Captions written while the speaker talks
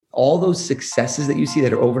All those successes that you see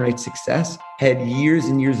that are overnight success had years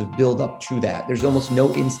and years of build up to that. There's almost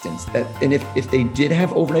no instance that, and if they did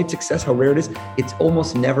have overnight success, how rare it is, it's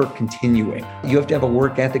almost never continuing. You have to have a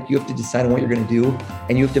work ethic. You have to decide on what you're going to do,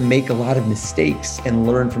 and you have to make a lot of mistakes and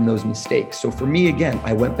learn from those mistakes. So for me, again,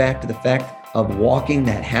 I went back to the fact of walking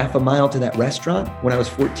that half a mile to that restaurant when I was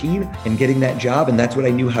 14 and getting that job. And that's what I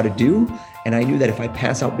knew how to do. And I knew that if I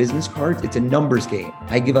pass out business cards, it's a numbers game.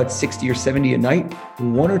 I give out 60 or 70 a night.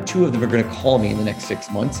 One or two of them are going to call me in the next 6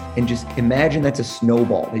 months. And just imagine that's a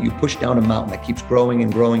snowball that you push down a mountain that keeps growing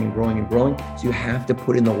and growing and growing and growing. So you have to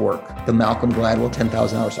put in the work. The Malcolm Gladwell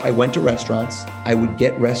 10,000 hours. So I went to restaurants. I would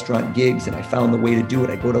get restaurant gigs and I found the way to do it.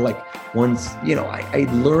 I go to I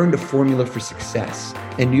learned a formula for success.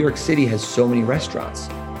 And New York City has so many restaurants.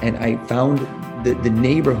 And I found the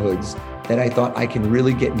neighborhoods that I thought I can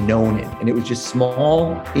really get known in. And it was just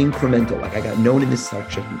small, incremental. Like I got known in this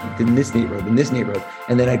section, in this neighborhood.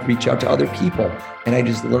 And then I'd reach out to other people. And I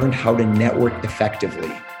just learned how to network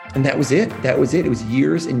effectively. And that was it. It was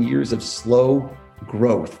years and years of slow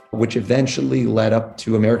growth, which eventually led up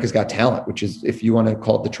to America's Got Talent, which is, if you want to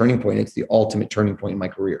call it the turning point, it's the ultimate turning point in my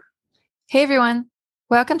career. Hey everyone.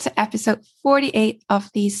 Welcome to episode 48 of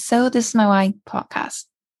the So This Is My Why podcast.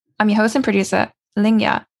 I'm your host and producer, Ling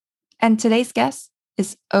Ya. And today's guest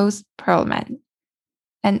is Oz Pearlman,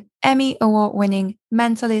 an Emmy Award-winning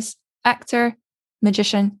mentalist, actor,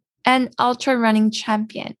 magician, and ultra running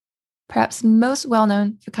champion, perhaps most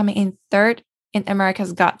well-known for coming in third in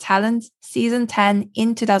America's Got Talent season 10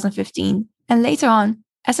 in 2015, and later on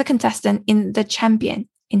as a contestant in The Champion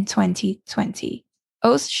in 2020.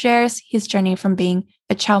 Oz shares his journey from being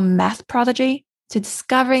a child math prodigy to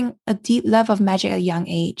discovering a deep love of magic at a young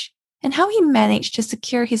age, and how he managed to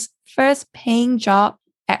secure his first paying job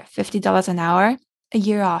at $50 an hour a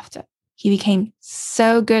year after. He became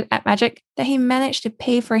so good at magic that he managed to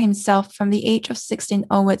pay for himself from the age of 16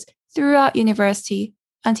 onwards throughout university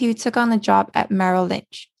until he took on a job at Merrill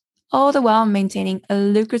Lynch, all the while maintaining a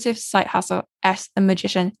lucrative side hustle as a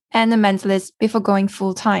magician and a mentalist before going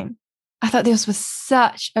full-time. I thought this was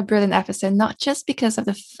such a brilliant episode, not just because of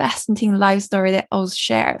the fascinating life story that Oz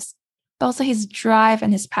shares, but also his drive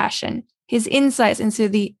and his passion, his insights into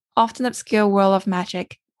the often obscure world of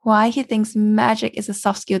magic, why he thinks magic is a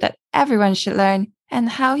soft skill that everyone should learn, and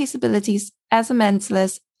how his abilities as a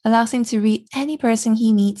mentalist allows him to read any person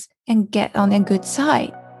he meets and get on their good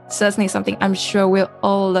side. Certainly something I'm sure we'll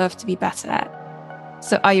all love to be better at.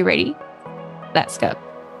 So are you ready? Let's go.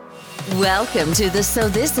 Welcome to the So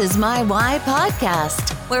This Is My Why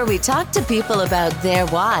podcast, where we talk to people about their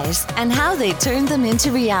whys and how they turn them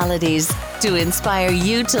into realities to inspire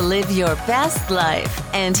you to live your best life.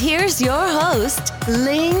 And here's your host,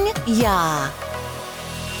 Ling Ya.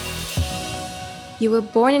 You were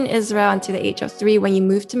born in Israel until the age of 3 when you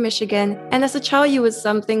moved to Michigan. And as a child, you were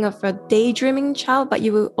something of a daydreaming child, but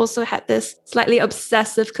you also had this slightly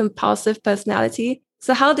obsessive, compulsive personality.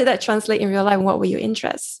 So how did that translate in real life? What were your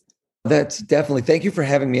interests? That's definitely, thank you for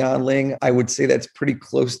having me on, Ling. I would say that's pretty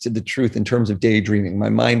close to the truth in terms of daydreaming. My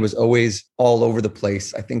mind was always all over the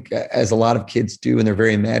place. I think as a lot of kids do, and they're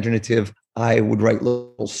very imaginative, I would write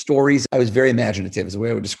little stories. I was very imaginative is the way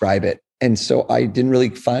I would describe it. And so I didn't really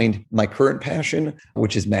find my current passion,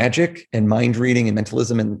 which is magic and mind reading and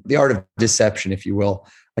mentalism and the art of deception, if you will,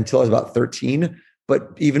 until I was about 13. But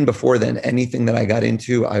even before then, anything that I got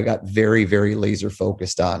into, I got very, very laser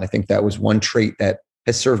focused on. I think that was one trait that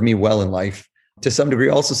has served me well in life to some degree.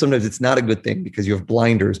 Also, sometimes it's not a good thing because you have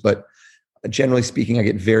blinders, but generally speaking, I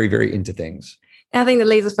get very, very into things. And I think the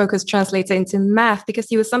laser focus translated into math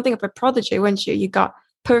because you were something of a prodigy, weren't you? You got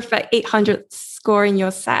perfect 800 score in your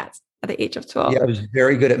SAT at the age of 12. Yeah, I was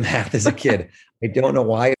very good at math as a kid. I don't know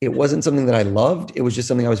why. It wasn't something that I loved. It was just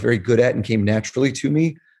something I was very good at and came naturally to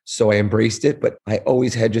me. So I embraced it, but I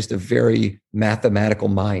always had just a very mathematical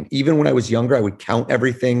mind. Even when I was younger, I would count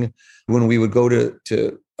everything. When we would go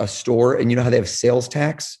to a store, and you know how they have sales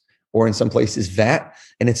tax, or in some places VAT,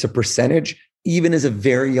 and it's a percentage. Even as a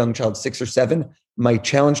very young child, 6 or 7, my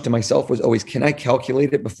challenge to myself was always, can I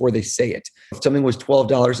calculate it before they say it? If something was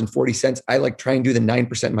 $12.40, I try and do the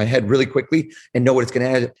 9% in my head really quickly and know what it's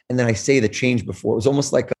going to add. And then I say the change before. It was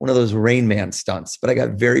almost like one of those Rain Man stunts, but I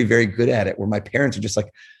got very, very good at it, where my parents are just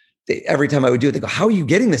like, every time I would do it, they go, how are you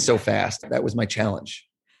getting this so fast? That was my challenge.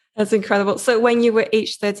 That's incredible. So when you were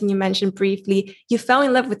age 13, you mentioned briefly, you fell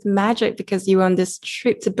in love with magic because you were on this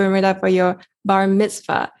trip to Bermuda for your bar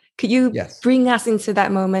mitzvah. Could you bring us into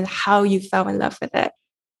that moment, how you fell in love with it?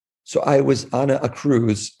 So I was on a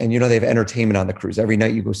cruise, and they have entertainment on the cruise. Every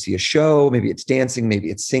night you go see a show, maybe it's dancing,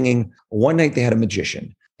 maybe it's singing. One night they had a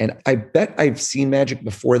magician, And I bet I've seen magic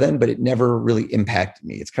before then, but it never really impacted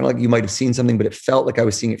me. It's kind of like you might have seen something, but it felt like I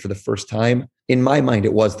was seeing it for the first time. In my mind,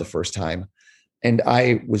 it was the first time. And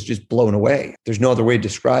I was just blown away. There's no other way to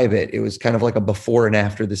describe it. It was kind of like a before and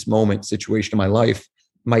after this moment situation in my life.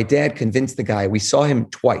 My dad convinced the guy. We saw him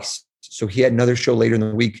twice. So he had another show later in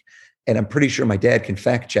the week. And I'm pretty sure my dad can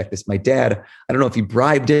fact check this. My dad, I don't know if he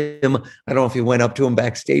bribed him. I don't know if he went up to him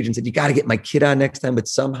backstage and said, you got to get my kid on next time. But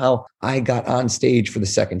somehow I got on stage for the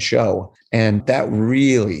second show. And that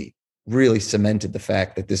really, really cemented the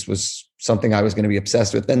fact that this was something I was going to be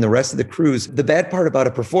obsessed with. Then the rest of the cruise, the bad part about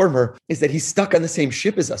a performer is that he's stuck on the same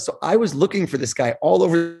ship as us. So I was looking for this guy all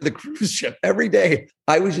over the cruise ship every day.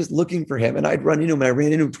 I was just looking for him and I'd run into him and I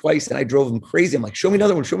ran into him twice and I drove him crazy. I'm like, show me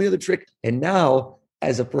another one, show me another trick. And now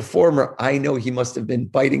as a performer, I know he must have been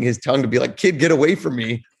biting his tongue to be like, kid, get away from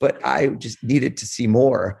me. But I just needed to see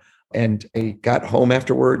more. And I got home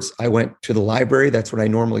afterwards. I went to the library. That's what I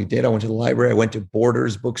normally did. I went to the library. I went to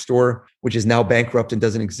Borders bookstore, which is now bankrupt and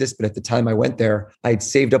doesn't exist. But at the time I went there, I had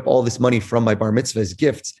saved up all this money from my bar mitzvah as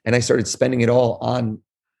gifts. And I started spending it all on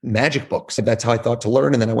magic books. That's how I thought to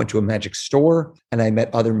learn. And then I went to a magic store and I met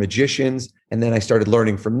other magicians. And then I started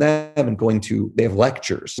learning from them and they have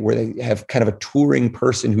lectures where they have kind of a touring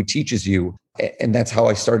person who teaches you. And that's how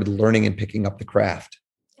I started learning and picking up the craft.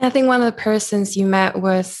 I think one of the persons you met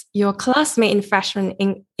was your classmate in freshman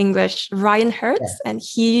English, Ryan Hertz. Yeah. And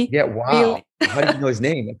he... Yeah, wow. Really how did you know his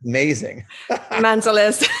name? It's amazing.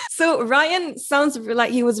 mentalist. So Ryan sounds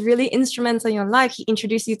like he was really instrumental in your life. He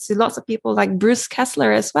introduced you to lots of people like Bruce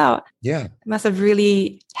Kessler as well. Yeah. It must have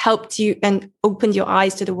really helped you and opened your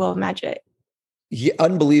eyes to the world of magic. Yeah,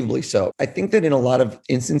 unbelievably so. I think that in a lot of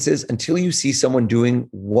instances, until you see someone doing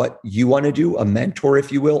what you want to do, a mentor,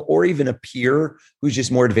 if you will, or even a peer who's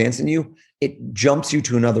just more advanced than you, it jumps you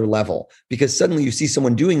to another level because suddenly you see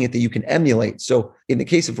someone doing it that you can emulate. So in the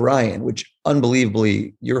case of Ryan, which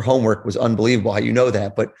unbelievably, your homework was unbelievable, how you know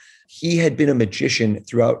that, but he had been a magician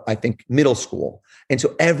throughout, I think, middle school. And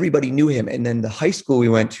so everybody knew him. And then the high school we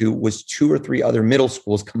went to was 2 or 3 other middle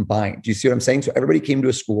schools combined. Do you see what I'm saying? So everybody came to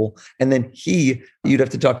a school and then you'd have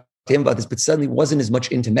to talk to him about this, but suddenly wasn't as much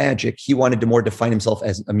into magic. He wanted to more define himself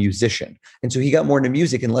as a musician. And so he got more into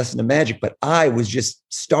music and less into magic, but I was just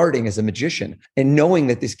starting as a magician and knowing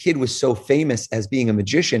that this kid was so famous as being a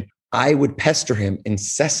magician, I would pester him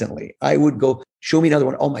incessantly. I would go, show me another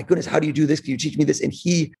one. Oh my goodness, how do you do this? Can you teach me this? And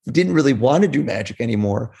he didn't really want to do magic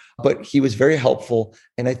anymore, but he was very helpful.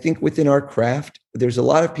 And I think within our craft, there's a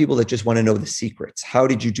lot of people that just want to know the secrets. How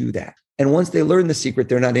did you do that? And once they learn the secret,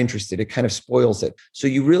 they're not interested. It kind of spoils it. So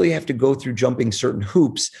you really have to go through jumping certain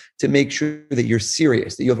hoops to make sure that you're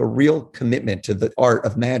serious, that you have a real commitment to the art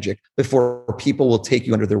of magic before people will take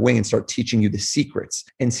you under their wing and start teaching you the secrets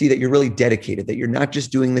and see that you're really dedicated, that you're not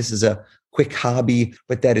just doing this as a quick hobby,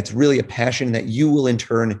 but that it's really a passion that you will in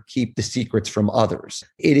turn keep the secrets from others.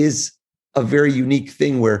 It is a very unique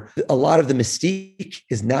thing where a lot of the mystique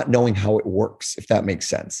is not knowing how it works, if that makes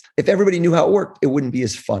sense. If everybody knew how it worked, it wouldn't be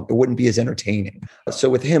as fun. It wouldn't be as entertaining. So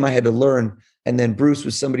with him, I had to learn. And then Bruce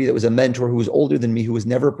was somebody that was a mentor who was older than me, who was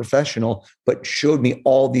never a professional, but showed me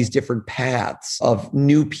all these different paths of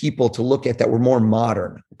new people to look at that were more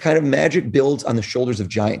modern. Kind of magic builds on the shoulders of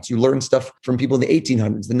giants. You learn stuff from people in the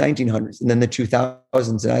 1800s, the 1900s, and then the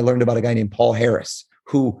 2000s. And I learned about a guy named Paul Harris,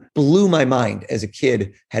 who blew my mind as a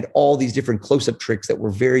kid, had all these different close-up tricks that were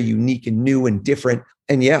very unique and new and different.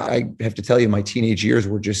 And yeah, I have to tell you, my teenage years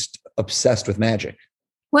were just obsessed with magic.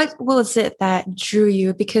 What was it that drew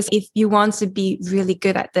you? Because if you want to be really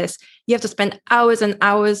good at this, you have to spend hours and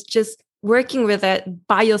hours just working with it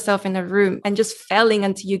by yourself in a room and just failing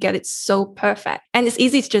until you get it so perfect. And it's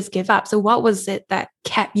easy to just give up. So what was it that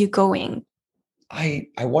kept you going? I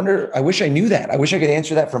wonder, I wish I knew that. I wish I could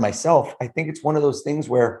answer that for myself. I think it's one of those things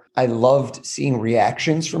where I loved seeing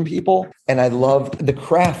reactions from people and I loved the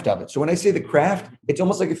craft of it. So when I say the craft, it's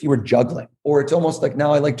almost like if you were juggling, or it's almost like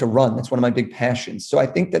now I like to run. That's one of my big passions. So I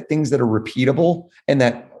think that things that are repeatable and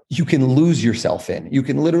that you can lose yourself in. You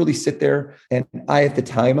can literally sit there. And at the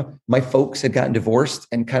time, my folks had gotten divorced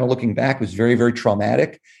and kind of looking back was very, very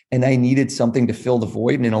traumatic. And I needed something to fill the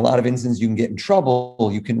void. And in a lot of instances, you can get in trouble,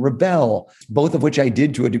 you can rebel, both of which I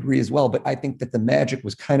did to a degree as well. But I think that the magic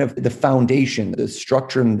was kind of the foundation, the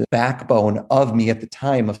structure and the backbone of me at the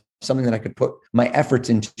time of something that I could put my efforts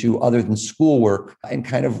into other than schoolwork and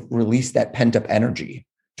kind of release that pent up energy.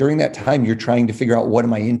 During that time, you're trying to figure out what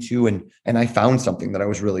am I into? And I found something that I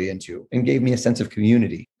was really into and gave me a sense of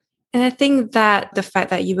community. And I think that the fact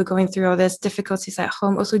that you were going through all these difficulties at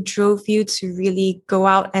home also drove you to really go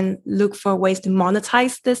out and look for ways to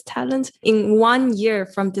monetize this talent. In 1 year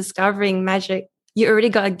from discovering magic you already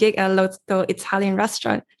got a gig at a local Italian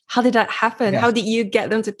restaurant. How did that happen? Yeah. How did you get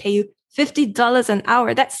them to pay you $50 an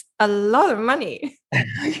hour? That's a lot of money.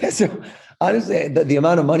 Yeah, so honestly, the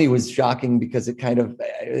amount of money was shocking because it kind of,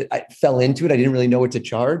 I fell into it. I didn't really know what to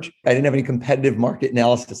charge. I didn't have any competitive market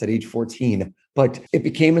analysis at age 14, but it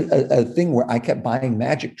became a thing where I kept buying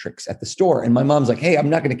magic tricks at the store. And my mom's like, hey, I'm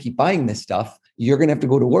not going to keep buying this stuff. You're going to have to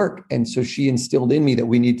go to work. And so she instilled in me that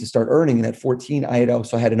we need to start earning. And at 14, I had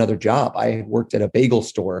also had another job. I worked at a bagel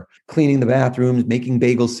store, cleaning the bathrooms, making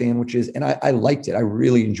bagel sandwiches. And I liked it. I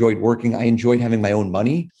really enjoyed working. I enjoyed having my own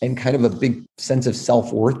money and kind of a big sense of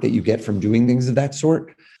self-worth that you get from doing things of that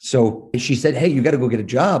sort. So she said, hey, you got to go get a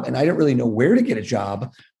job. And I didn't really know where to get a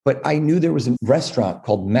job. But I knew there was a restaurant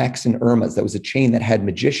called Max and Irma's that was a chain that had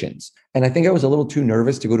magicians. And I think I was a little too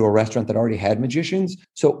nervous to go to a restaurant that already had magicians.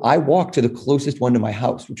 So I walked to the closest one to my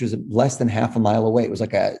house, which was less than half a mile away. It was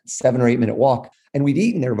like a 7 or 8 minute walk. And we'd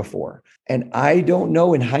eaten there before. And I don't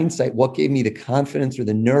know in hindsight what gave me the confidence or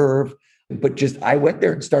the nerve, but just I went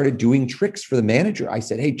there and started doing tricks for the manager. I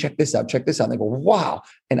said, hey, check this out, check this out. And they go, wow.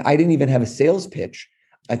 And I didn't even have a sales pitch.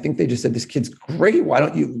 I think they just said, this kid's great. Why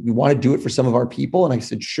don't you want to do it for some of our people? And I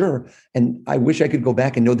said, sure. And I wish I could go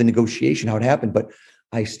back and know the negotiation, how it happened. But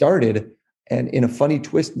I started, and in a funny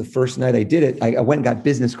twist, the first night I did it, I went and got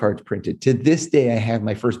business cards printed. To this day, I have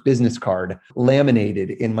my first business card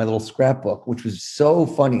laminated in my little scrapbook, which was so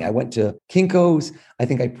funny. I went to Kinko's. I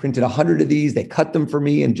think I printed 100 of these. They cut them for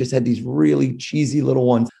me and just had these really cheesy little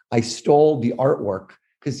ones. I stole the artwork.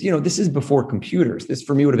 Because, this is before computers. This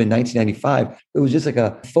for me would have been 1995. It was just like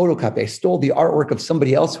a photocopy. I stole the artwork of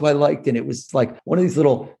somebody else who I liked. And it was like one of these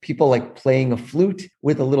little people like playing a flute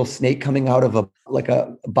with a little snake coming out of a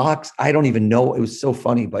box. I don't even know. It was so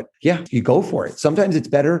funny. But yeah, you go for it. Sometimes it's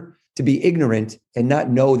better to be ignorant and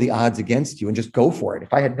not know the odds against you and just go for it.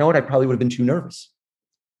 If I had known, I probably would have been too nervous.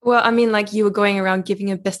 Well, I mean, like you were going around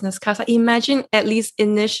giving a business cards. I imagine at least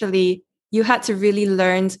initially you had to really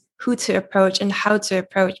learn who to approach and how to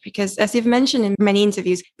approach. Because as you've mentioned in many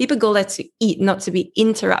interviews, people go there to eat, not to be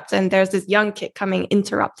interrupted. And there's this young kid coming,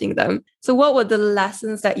 interrupting them. So what were the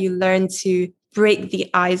lessons that you learned to break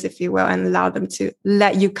the ice, if you will, and allow them to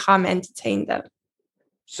let you come entertain them?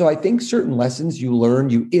 So I think certain lessons you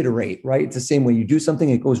learn, you iterate, right? It's the same way you do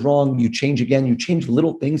something, it goes wrong, you change again, you change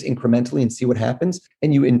little things incrementally and see what happens,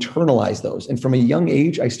 and you internalize those. And from a young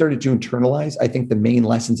age, I started to internalize, I think, the main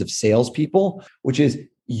lessons of salespeople, which is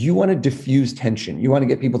you want to diffuse tension. You want to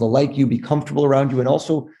get people to like you, be comfortable around you, and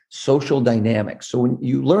also social dynamics. So when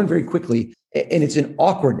you learn very quickly, and it's an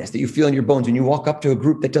awkwardness that you feel in your bones when you walk up to a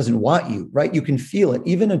group that doesn't want you, right? You can feel it.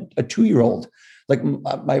 Even a 2-year-old, like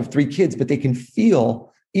I have 3 kids, but they can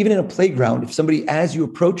feel, even in a playground, if somebody, as you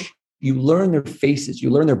approach, you learn their faces,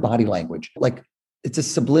 you learn their body language. Like it's a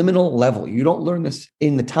subliminal level. You don't learn this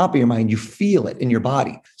in the top of your mind. You feel it in your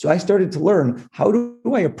body. So I started to learn, how do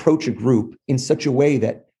I approach a group in such a way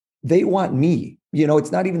that they want me?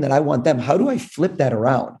 It's not even that I want them. How do I flip that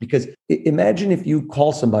around? Because imagine if you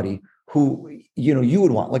call somebody who, you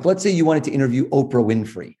would want, like, let's say you wanted to interview Oprah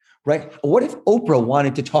Winfrey, right? What if Oprah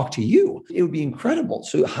wanted to talk to you? It would be incredible.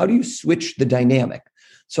 So how do you switch the dynamic?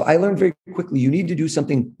 So I learned very quickly, you need to do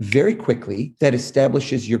something very quickly that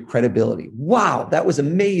establishes your credibility. Wow, that was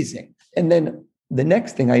amazing. And then the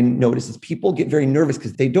next thing I noticed is people get very nervous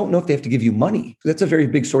because they don't know if they have to give you money. That's a very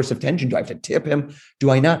big source of tension. Do I have to tip him? Do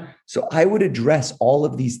I not? So I would address all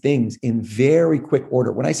of these things in very quick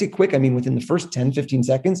order. When I say quick, I mean within the first 10, 15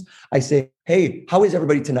 seconds, I say, hey, how is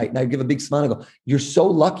everybody tonight? And I give a big smile and I go, you're so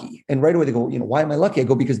lucky. And right away they go, why am I lucky? I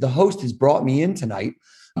go, because the host has brought me in tonight,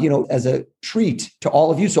 as a treat to all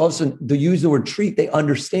of you. So all of a sudden they use the word treat. They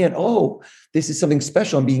understand, oh, this is something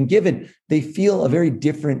special I'm being given. They feel a very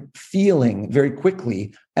different feeling very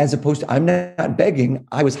quickly, as opposed to, I'm not begging.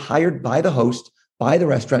 I was hired by the host, by the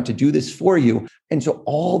restaurant to do this for you. And so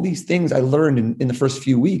all these things I learned in the first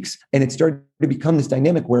few weeks, and it started to become this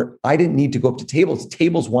dynamic where I didn't need to go up to tables.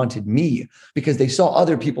 Tables wanted me because they saw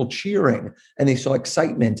other people cheering and they saw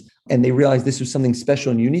excitement and they realized this was something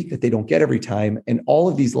special and unique that they don't get every time. And all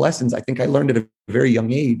of these lessons, I think I learned at a very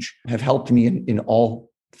young age, have helped me in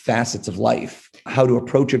all facets of life, how to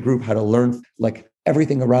approach a group, how to learn like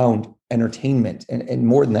everything around entertainment. And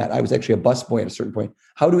more than that, I was actually a busboy at a certain point,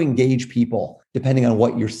 how to engage people depending on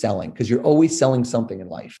what you're selling, because you're always selling something in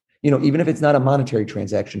life. Even if it's not a monetary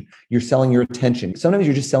transaction, you're selling your attention. Sometimes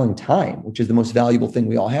you're just selling time, which is the most valuable thing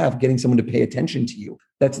we all have, getting someone to pay attention to you.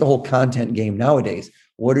 That's the whole content game nowadays.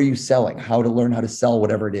 What are you selling? How to learn how to sell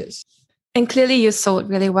whatever it is. And clearly you sold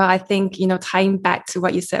really well. I think, tying back to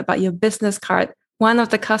what you said about your business card, one of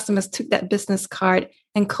the customers took that business card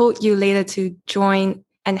and called you later to join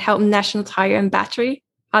and help National Tire and Battery.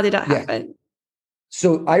 How did that happen?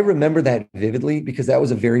 So I remember that vividly because that was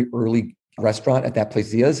a very early restaurant at that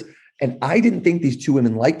Placia's. And I didn't think these two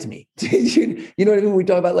women liked me. You know what I mean? We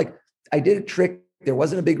talk about like, I did a trick. There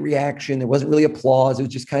wasn't a big reaction. There wasn't really applause. It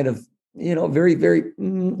was just kind of, very, very,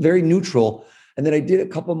 very neutral. And then I did a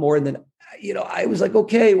couple more. And then, I was like,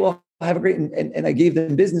 okay, well, have a great, and I gave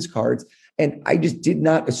them business cards. And I just did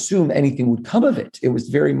not assume anything would come of it. It was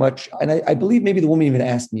very much, and I believe maybe the woman even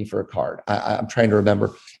asked me for a card. I'm trying to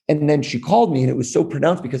remember. And then she called me and it was so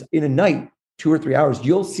pronounced because in a night, 2 or 3 hours,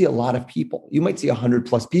 you'll see a lot of people. You might see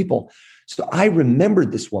 100+ people. So I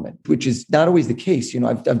remembered this woman, which is not always the case.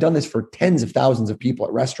 I've done this for tens of thousands of people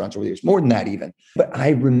at restaurants over the years, more than that even. But I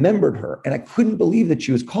remembered her and I couldn't believe that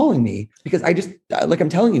she was calling me because I just, like I'm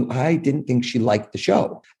telling you, I didn't think she liked the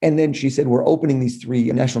show. And then she said, we're opening these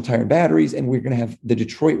 3 National Tire and Batteries and we're going to have the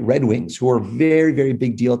Detroit Red Wings, who are a very, very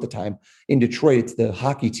big deal at the time in Detroit. It's the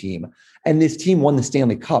hockey team. And this team won the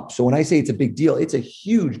Stanley Cup. So when I say it's a big deal, it's a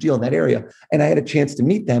huge deal in that area. And I had a chance to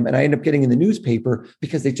meet them and I ended up getting in the newspaper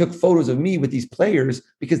because they took photos of me with these players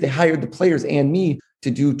because they hired the players and me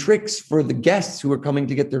to do tricks for the guests who were coming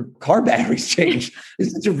to get their car batteries changed.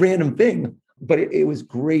 It's such a random thing. But it was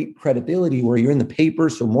great credibility where you're in the paper.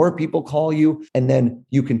 So more people call you and then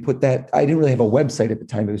you can put that. I didn't really have a website at the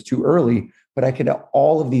time. It was too early, but I could have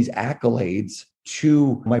all of these accolades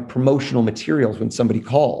to my promotional materials when somebody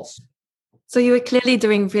calls. So you were clearly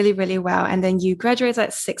doing really, really well. And then you graduated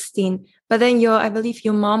at 16. But then I believe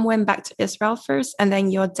your mom went back to Israel first, and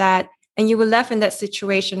then your dad, and you were left in that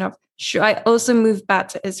situation of, should I also move back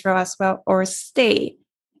to Israel as well or stay?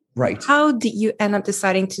 Right. How did you end up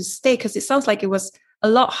deciding to stay? Because it sounds like it was a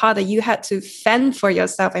lot harder. You had to fend for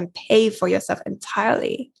yourself and pay for yourself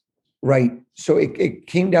entirely. Right. So it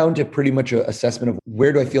came down to pretty much an assessment of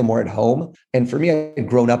where do I feel more at home? And for me, I had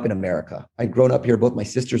grown up in America. I'd grown up here. Both my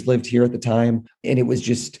sisters lived here at the time. And it was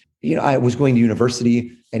just, I was going to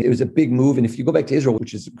university and it was a big move. And if you go back to Israel,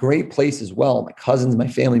 which is a great place as well, my cousins, my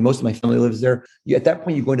family, most of my family lives there. At that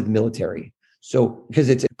point, you go into the military. So because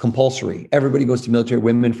it's compulsory, everybody goes to military,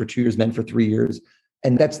 women for 2 years, men for 3 years.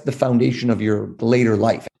 And that's the foundation of your later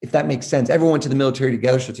life. If that makes sense, everyone went to the military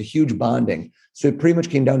together. So it's a huge bonding. So it pretty much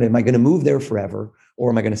came down to, am I going to move there forever or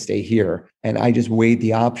am I going to stay here? And I just weighed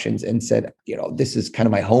the options and said, this is kind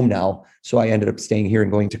of my home now. So I ended up staying here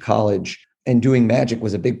and going to college, and doing magic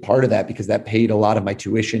was a big part of that because that paid a lot of my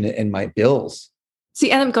tuition and my bills. So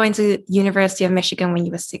you ended up going to the University of Michigan when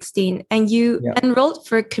you were 16 and you enrolled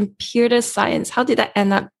for computer science. How did that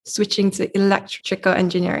end up switching to electrical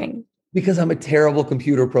engineering? Because I'm a terrible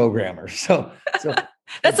computer programmer. So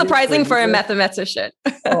that's surprising for a mathematician.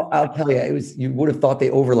 Oh, I'll tell you, you would have thought they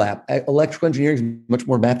overlap. Electrical engineering is much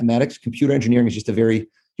more mathematics. Computer engineering is just you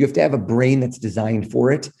have to have a brain that's designed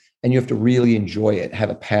for it and you have to really enjoy it, have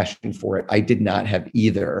a passion for it. I did not have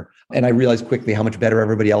either. And I realized quickly how much better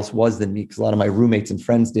everybody else was than me because a lot of my roommates and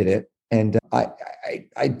friends did it. And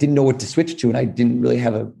I didn't know what to switch to and I didn't really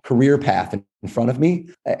have a career path in front of me.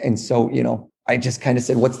 And so, I just kind of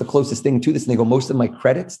said, what's the closest thing to this? And they go, most of my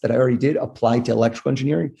credits that I already did apply to electrical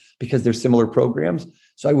engineering because they're similar programs.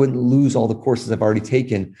 So I wouldn't lose all the courses I've already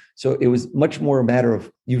taken. So it was much more a matter of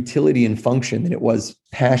utility and function than it was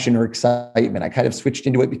passion or excitement. I kind of switched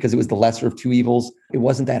into it because it was the lesser of two evils. It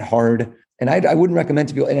wasn't that hard. And I wouldn't recommend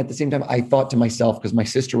to people. And at the same time, I thought to myself, because my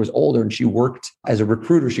sister was older and she worked as a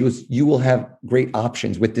recruiter, she goes, you will have great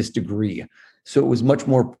options with this degree. So it was much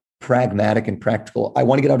more pragmatic and practical. I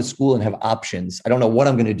want to get out of school and have options. I don't know what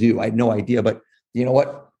I'm going to do. I had no idea, but you know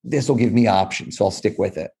what? This will give me options. So I'll stick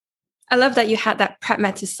with it. I love that you had that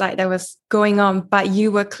pragmatic side that was going on, but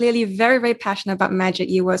you were clearly very, very passionate about magic.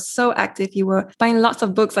 You were so active. You were buying lots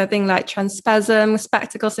of books, I think like Transpasm,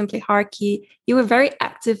 Spectacle, Simply Harky. You were very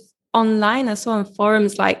active online as well on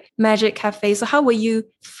forums like Magic Cafe. So how were you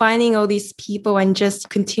finding all these people and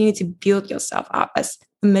just continue to build yourself up as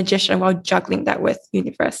a magician while juggling that with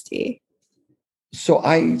university? So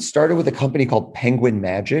I started with a company called Penguin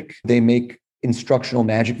Magic. They make instructional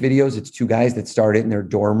magic videos. It's two guys that started in their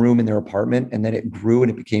dorm room in their apartment, and then it grew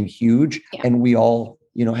and it became huge. Yeah. And we all,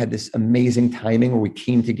 had this amazing timing where we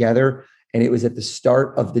came together, and it was at the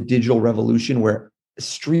start of the digital revolution where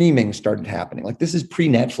streaming started happening. Like this is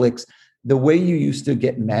pre-Netflix. The way you used to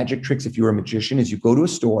get magic tricks if you were a magician is you go to a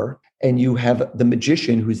store and you have the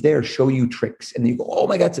magician who's there show you tricks. And then you go, oh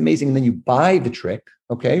my God, it's amazing. And then you buy the trick,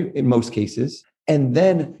 okay, in most cases. And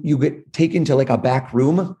then you get taken to like a back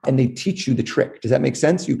room and they teach you the trick. Does that make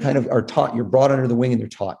sense? You kind of are taught, you're brought under the wing and they're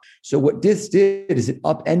taught. So what this did is it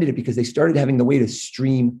upended it because they started having the way to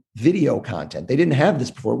stream video content. They didn't have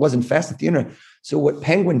this before. It wasn't fast at the internet. So what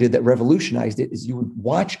Penguin did that revolutionized it is you would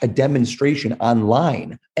watch a demonstration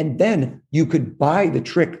online and then you could buy the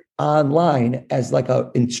trick online as like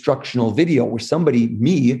a instructional video where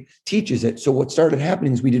me teaches it. So what started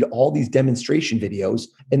happening is we did all these demonstration videos,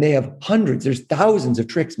 and they have hundreds, there's thousands of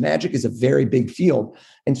tricks. Magic is a very big field.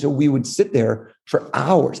 And so we would sit there for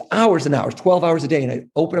hours and hours, 12 hours a day. And I'd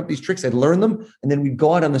open up these tricks, I'd learn them. And then we'd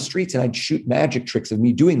go out on the streets and I'd shoot magic tricks of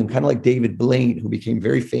me doing them, kind of like David Blaine, who became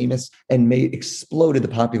very famous and exploded the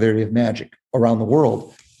popularity of magic around the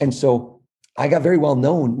world. And so I got very well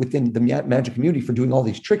known within the magic community for doing all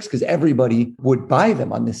these tricks because everybody would buy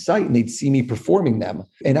them on this site and they'd see me performing them.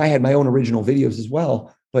 And I had my own original videos as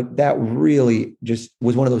well. But that really just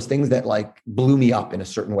was one of those things that like blew me up in a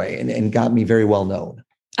certain way and got me very well known.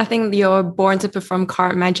 I think your Born to Perform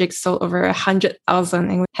card magic sold over 100,000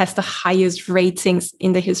 and has the highest ratings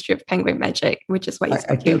in the history of Penguin Magic, which is what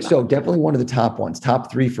I think so. Definitely one of the top ones, top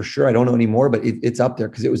 3 for sure. I don't know anymore, but it's up there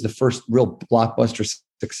because it was the first real blockbuster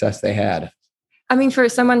success they had. I mean, for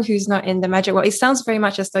someone who's not in the magic world, it sounds very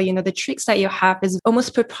much as though, the tricks that you have is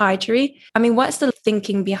almost proprietary. I mean, what's the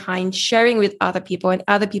thinking behind sharing with other people and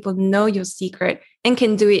other people know your secret and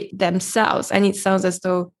can do it themselves? And it sounds as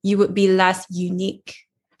though you would be less unique.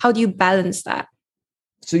 How do you balance that?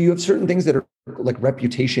 So you have certain things that are like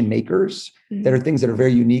reputation makers, that are things that are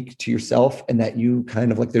very unique to yourself and that you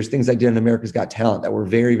kind of like, there's things I did in America's Got Talent that were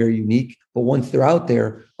very, very unique. But once they're out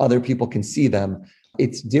there, other people can see them.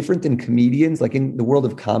 It's different than comedians. Like in the world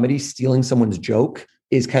of comedy, stealing someone's joke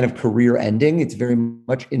is kind of career ending. It's very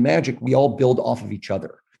much in magic. We all build off of each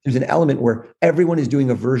other. There's an element where everyone is doing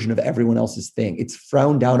a version of everyone else's thing. It's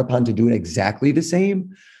frowned down upon to do it exactly the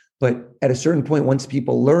same. But at a certain point, once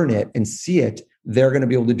people learn it and see it, they're going to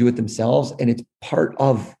be able to do it themselves. And it's part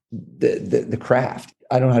of the craft.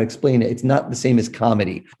 I don't know how to explain it. It's not the same as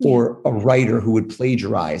comedy or a writer who would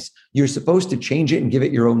plagiarize. You're supposed to change it and give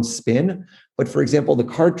it your own spin. But for example, the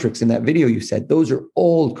card tricks in that video you said, those are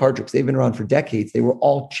old card tricks. They've been around for decades. They were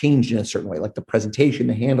all changed in a certain way, like the presentation,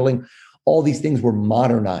 the handling, all these things were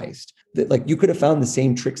modernized. That like you could have found the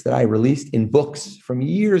same tricks that I released in books from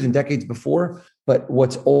years and decades before, but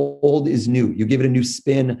what's old is new. You give it a new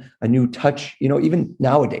spin, a new touch. Even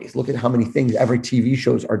nowadays, look at how many things, every TV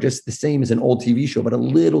shows are just the same as an old TV show, but a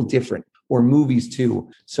little different, or movies too.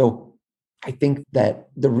 So I think that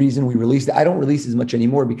the reason we released it, I don't release as much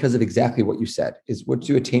anymore because of exactly what you said, is once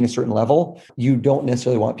you attain a certain level, you don't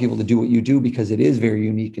necessarily want people to do what you do because it is very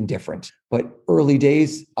unique and different. But early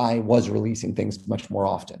days, I was releasing things much more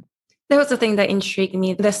often. That was the thing that intrigued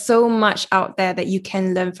me. There's so much out there that you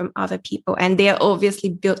can learn from other people. And they are obviously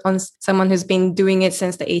built on someone who's been doing it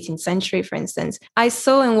since the 18th century, for instance. I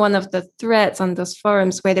saw in one of the threads on those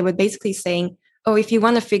forums where they were basically saying, oh, if you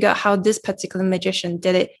want to figure out how this particular magician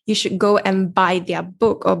did it, you should go and buy their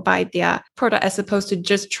book or buy their product as opposed to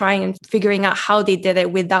just trying and figuring out how they did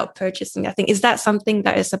it without purchasing that thing. Is that something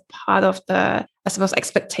that is a part of the, I suppose,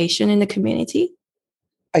 expectation in the community?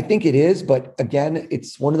 I think it is, but again,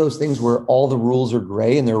 it's one of those things where all the rules are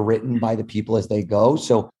gray and they're written by the people as they go.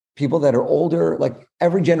 So people that are older, like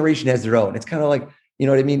every generation has their own. It's kind of like, you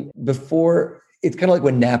know what I mean? Before, it's kind of like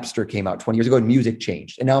when Napster came out 20 years ago and music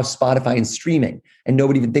changed, and now Spotify and streaming, and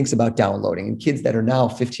nobody even thinks about downloading. And kids that are now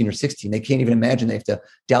 15 or 16, they can't even imagine they have to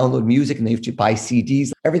download music and they have to buy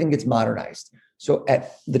CDs. Everything gets modernized. So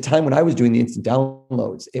at the time when I was doing the instant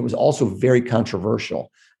downloads, it was also very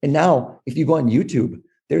controversial. And now if you go on YouTube,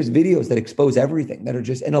 there's videos that expose everything that are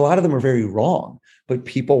just, and a lot of them are very wrong, but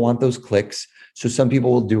people want those clicks. So some people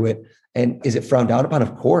will do it. And is it frowned down upon?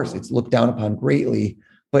 Of course, it's looked down upon greatly.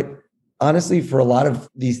 But honestly, for a lot of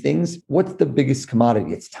these things, what's the biggest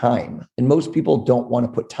commodity? It's time. And most people don't want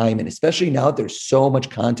to put time in, especially now that there's so much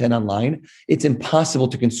content online. It's impossible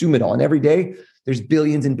to consume it all. And every day, there's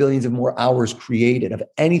billions and billions of more hours created of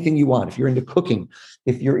anything you want. If you're into cooking,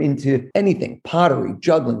 if you're into anything, pottery,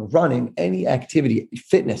 juggling, running, any activity,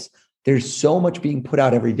 fitness, there's so much being put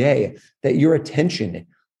out every day that your attention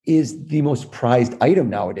is the most prized item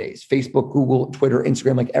nowadays. Facebook, Google, Twitter,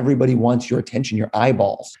 Instagram, like everybody wants your attention, your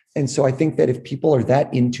eyeballs. And so I think that if people are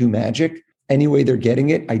that into magic, any way they're getting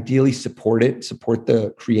it, ideally support it, support the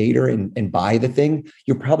creator and buy the thing.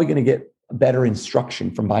 You're probably going to get better instruction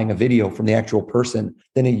from buying a video from the actual person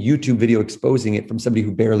than a YouTube video exposing it from somebody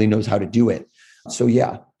who barely knows how to do it. So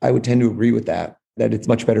yeah, I would tend to agree with that it's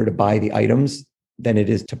much better to buy the items than it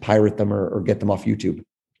is to pirate them or get them off YouTube.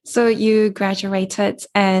 So you graduated,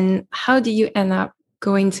 and how do you end up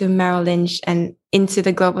going to Merrill Lynch and into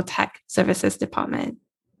the Global Tech Services department?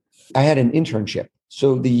 I had an internship.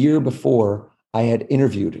 So the year before, I had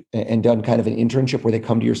interviewed and done kind of an internship where they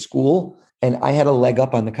come to your school. And I had a leg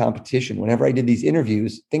up on the competition. Whenever I did these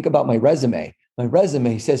interviews, think about my resume. my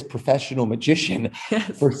resume says professional magician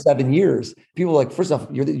Yes. for 7 years. People are like, first off,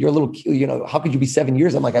 you're a little, how could you be 7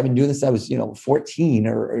 years? I'm like, I've been doing this since I was, 14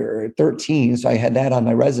 or 13. So I had that on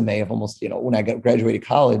my resume of almost, when I graduated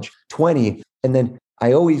college, 20. And then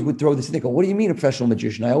I always would throw this in. They go, what do you mean a professional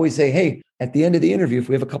magician? I always say, hey, at the end of the interview, if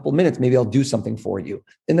we have a couple of minutes, maybe I'll do something for you.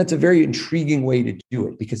 And that's a very intriguing way to do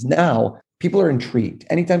it because now people are intrigued.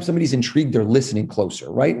 Anytime somebody's intrigued, they're listening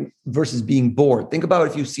closer, right? Versus being bored. Think about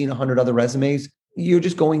if you've seen 100 other resumes, you're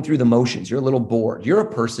just going through the motions. You're a little bored. You're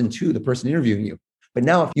a person too, the person interviewing you. But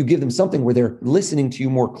now if you give them something where they're listening to you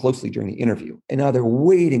more closely during the interview, and now they're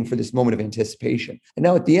waiting for this moment of anticipation. And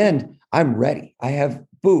now at the end, I'm ready. I have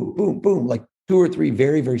boom, boom, boom, like 2 or 3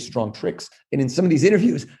 very, very strong tricks. And in some of these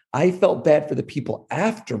interviews, I felt bad for the people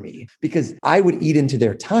after me because I would eat into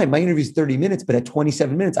their time. My interview is 30 minutes, but at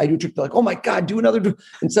 27 minutes, I do a trick. They're like, oh my God, do another.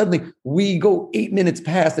 And suddenly we go 8 minutes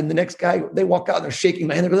past and the next guy, they walk out and they're shaking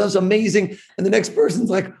my hand. They go, that was amazing. And the next person's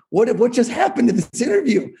like, what just happened in this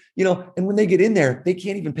interview? And when they get in there, they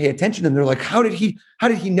can't even pay attention. And they're like, how did he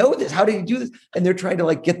know this? How did he do this? And they're trying to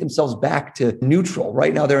like get themselves back to neutral.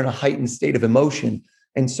 Right now, they're in a heightened state of emotion.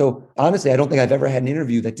 And so honestly, I don't think I've ever had an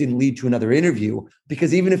interview that didn't lead to another interview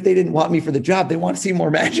because even if they didn't want me for the job, they want to see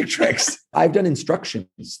more magic tricks. I've done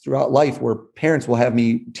instructions throughout life where parents will have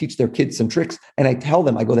me teach their kids some tricks. And I tell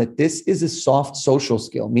them, I go that this is a soft social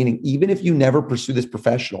skill, meaning even if you never pursue this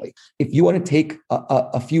professionally, if you want to take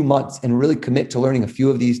a few months and really commit to learning a few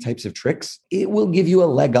of these types of tricks, it will give you a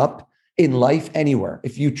leg up in life anywhere.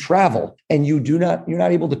 If you travel and you're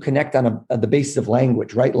not able to connect on the basis of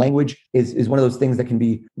language, right? Language is one of those things that can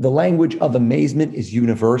be, the language of amazement is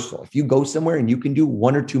universal. If you go somewhere and you can do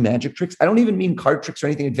 1 or 2 magic tricks, I don't even mean card tricks or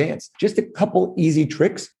anything advanced, just a couple easy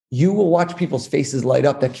tricks, you will watch people's faces light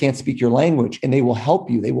up that can't speak your language and they will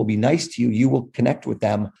help you. They will be nice to you. You will connect with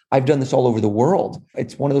them. I've done this all over the world.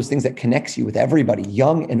 It's one of those things that connects you with everybody,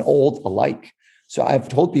 young and old alike. So I've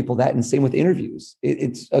told people that, and same with interviews.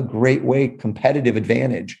 It's a great way, competitive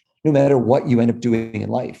advantage, no matter what you end up doing in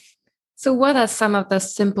life. So what are some of the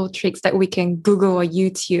simple tricks that we can Google or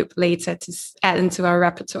YouTube later to add into our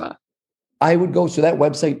repertoire? I would go, so that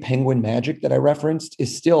website, Penguin Magic, that I referenced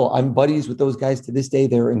is still, I'm buddies with those guys to this day.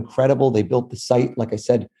 They're incredible. They built the site, like I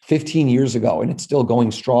said, 15 years ago, and it's still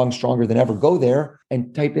going strong, stronger than ever. Go there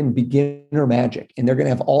and type in beginner magic. And they're going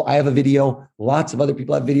to have I have a video. Lots of other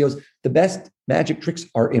people have videos. The best magic tricks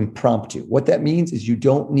are impromptu. What that means is you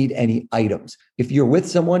don't need any items. If you're with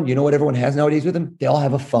someone, you know what everyone has nowadays with them? They all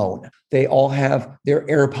have a phone. They all have their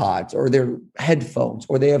AirPods or their headphones,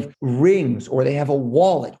 or they have rings, or they have a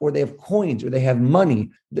wallet, or they have coins, or they have money.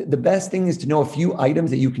 The best thing is to know a few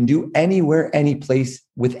items that you can do anywhere, any place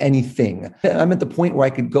with anything. I'm at the point where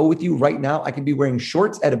I could go with you right now. I could be wearing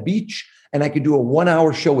shorts at a beach and I could do a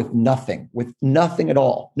 1-hour show with nothing at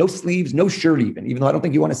all. No sleeves, no shirt even though I don't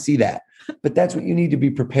think you want to see that. But that's what you need to be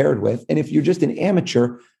prepared with. And if you're just an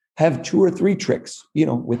amateur, have 2 or 3 tricks,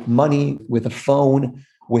 with money, with a phone,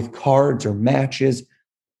 with cards or matches,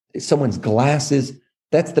 someone's glasses.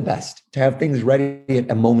 That's the best, to have things ready at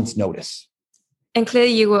a moment's notice. And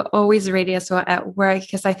clearly you were always ready as well at work,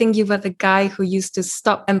 because I think you were the guy who used to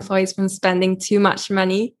stop employees from spending too much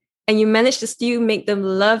money. And you managed to still make them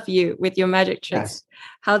love you with your magic tricks.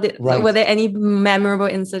 Yes. Were there any memorable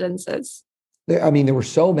incidences? There were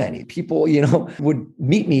so many people, would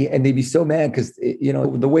meet me and they'd be so mad because,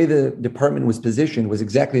 the way the department was positioned was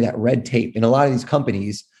exactly that, red tape. In a lot of these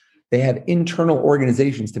companies, they have internal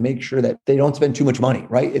organizations to make sure that they don't spend too much money,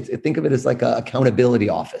 right? Think of it as like an accountability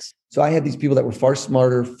office. So I had these people that were far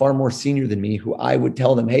smarter, far more senior than me, who I would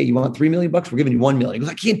tell them, hey, you want $3 million? We're giving you $1 million. He goes,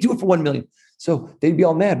 I can't do it for $1 million. So they'd be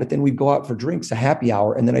all mad, but then we'd go out for drinks, a happy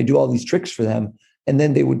hour, and then I do all these tricks for them. And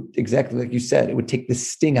then they would, exactly like you said, it would take the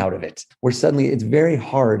sting out of it, where suddenly it's very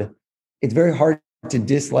hard to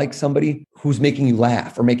dislike somebody who's making you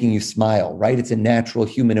laugh or making you smile, right? It's a natural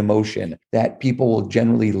human emotion that people will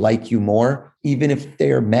generally like you more, even if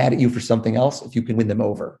they're mad at you for something else, if you can win them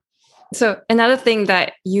over. So another thing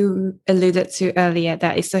that you alluded to earlier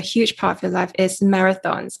that is a huge part of your life is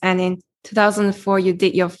marathons. And in 2004, you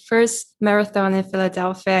did your first marathon in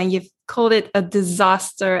Philadelphia, and you've called it a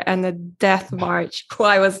disaster and a death march.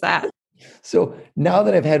 Why was that? So now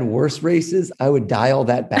that I've had worse races, I would dial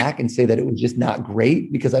that back and say that it was just not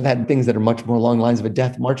great, because I've had things that are much more along the lines of a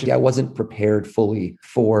death march. I wasn't prepared fully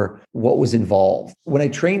for what was involved. When I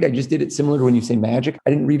trained, I just did it similar to when you say magic.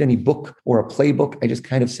 I didn't read any book or a playbook. I just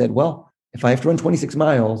kind of said, well, if I have to run 26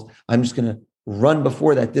 miles, I'm just going to run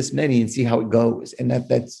before that this many and see how it goes. And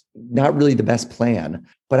that's not really the best plan.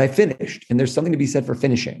 But I finished. And there's something to be said for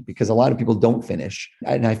finishing because a lot of people don't finish.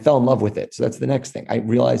 And I fell in love with it. So that's the next thing. I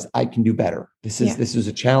realized I can do better. This is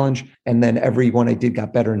a challenge. And then every one I did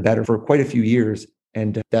got better and better for quite a few years.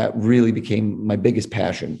 And that really became my biggest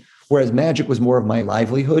passion. Whereas magic was more of my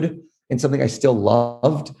livelihood and something I still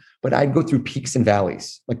loved. But I'd go through peaks and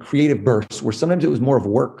valleys, like creative bursts, where sometimes it was more of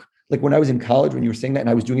work. Like when I was in college, when you were saying that, and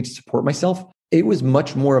I was doing it to support myself, it was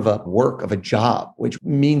much more of a work, of a job, which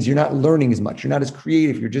means you're not learning as much. You're not as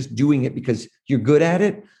creative. You're just doing it because you're good at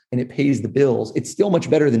it and it pays the bills. It's still much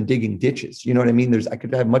better than digging ditches. You know what I mean? I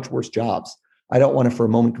could have much worse jobs. I don't want to for a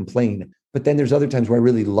moment complain. But then there's other times where I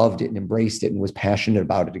really loved it and embraced it and was passionate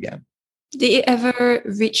about it again. Did you ever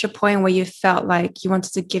reach a point where you felt like you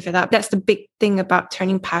wanted to give it up? That's the big thing about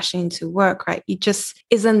turning passion into work, right? It just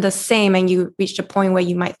isn't the same. And you reached a point where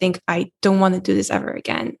you might think, I don't want to do this ever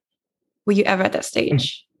again. Were you ever at that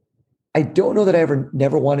stage? I don't know that I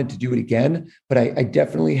never wanted to do it again, but I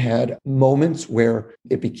definitely had moments where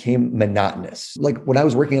it became monotonous. Like when I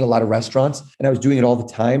was working at a lot of restaurants and I was doing it all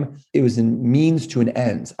the time, it was in means to an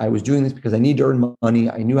end. I was doing this because I need to earn money.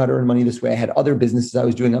 I knew how to earn money this way. I had other businesses I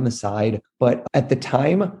was doing on the side. But at the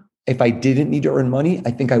time, if I didn't need to earn money,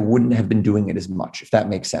 I think I wouldn't have been doing it as much, if that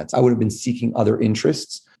makes sense. I would have been seeking other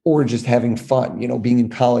interests or just having fun. You know, being in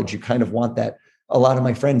college, you kind of want that. A lot of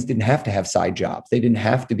my friends didn't have to have side jobs. They didn't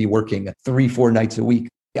have to be working 3-4 nights a week.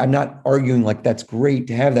 I'm not arguing like that's great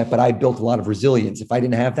to have that, but I built a lot of resilience. If I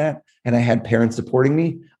didn't have that and I had parents supporting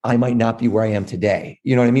me, I might not be where I am today.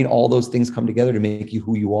 You know what I mean? All those things come together to make you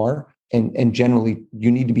who you are. And generally,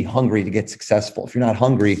 you need to be hungry to get successful. If you're not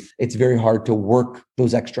hungry, it's very hard to work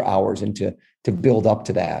those extra hours and to build up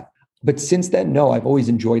to that. But since then, no, I've always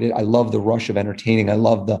enjoyed it. I love the rush of entertaining. I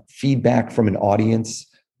love the feedback from an audience.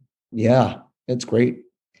 Yeah. It's great.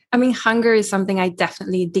 I mean, hunger is something I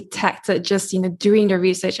definitely detected just, doing the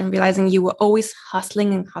research and realizing you were always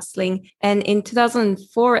hustling and hustling. And in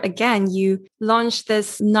 2004, again, you launched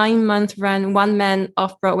this 9-month run, one-man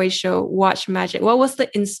off-Broadway show, Watch Magic. What was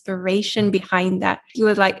the inspiration behind that? You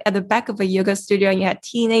were like at the back of a yoga studio and you had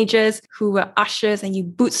teenagers who were ushers and you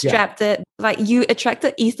bootstrapped it. Like you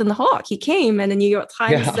attracted Ethan Hawke. He came and the New York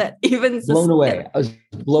Times said even... Blown away. I was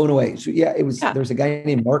blown away. So there's a guy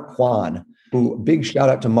named Mark Kwan. Big shout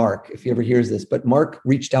out to Mark, if he ever hears this. But Mark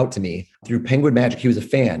reached out to me through Penguin Magic. He was a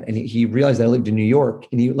fan and he realized that I lived in New York.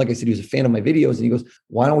 And he, like I said, he was a fan of my videos. And he goes,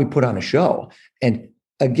 why don't we put on a show? And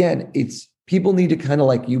again, it's people need to kind of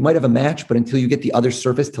like, you might have a match, but until you get the other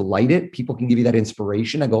surface to light it, people can give you that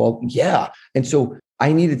inspiration. I go, oh, yeah. And so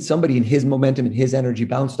I needed somebody, and his momentum and his energy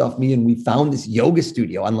bounced off me. And we found this yoga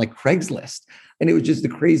studio on like Craigslist. And it was just the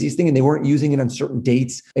craziest thing. And they weren't using it on certain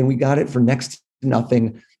dates. And we got it for next to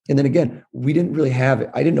nothing. And then again, we didn't really have it.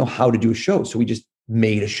 I didn't know how to do a show. So we just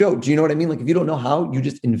made a show. Do you know what I mean? Like if you don't know how, you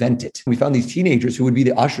just invent it. We found these teenagers who would be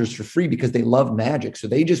the ushers for free because they loved magic. So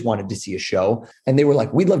they just wanted to see a show. And they were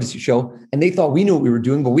like, we'd love to see a show. And they thought we knew what we were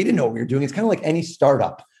doing, but we didn't know what we were doing. It's kind of like any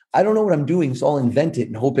startup. I don't know what I'm doing, so I'll invent it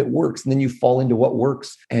and hope it works. And then you fall into what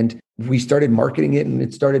works. And we started marketing it and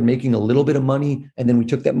it started making a little bit of money. And then we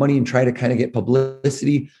took that money and tried to kind of get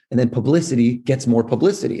publicity. And then publicity gets more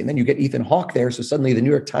publicity. And then you get Ethan Hawke there. So suddenly the New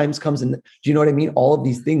York Times comes in. Do you know what I mean? All of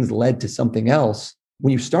these things led to something else.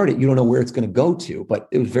 When you start it, you don't know where it's going to go to. But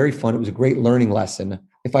it was very fun. It was a great learning lesson.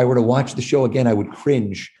 If I were to watch the show again, I would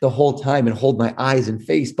cringe the whole time and hold my eyes and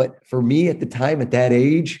face. But for me at the time, at that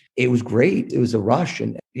age, it was great. It was a rush.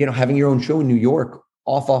 And, having your own show in New York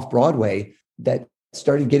off Broadway that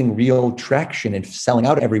started getting real traction and selling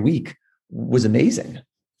out every week was amazing.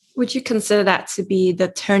 Would you consider that to be the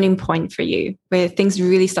turning point for you where things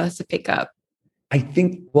really started to pick up? I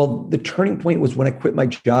think, the turning point was when I quit my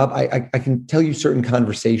job. I can tell you certain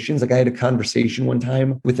conversations. Like I had a conversation one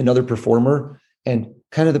time with another performer. And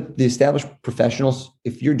kind of the established professionals,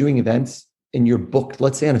 if you're doing events and you're booked,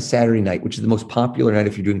 let's say on a Saturday night, which is the most popular night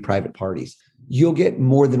if you're doing private parties, you'll get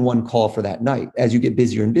more than one call for that night as you get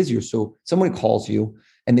busier and busier. So someone calls you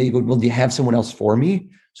and they go, well, do you have someone else for me?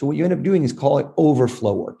 So what you end up doing is call it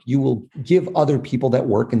overflow work. You will give other people that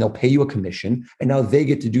work and they'll pay you a commission and now they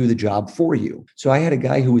get to do the job for you. So I had a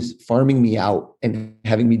guy who was farming me out and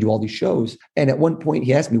having me do all these shows. And at one point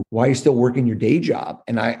he asked me, why are you still working your day job?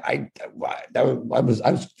 And I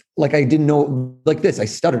was like, I didn't know like this. I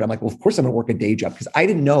stuttered. I'm like, well, of course I'm going to work a day job because I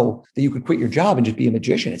didn't know that you could quit your job and just be a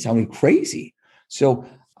magician. It sounded crazy. So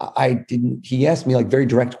he asked me like very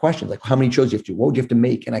direct questions, like how many shows do you have to do? What would you have to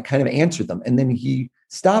make? And I kind of answered them. And then he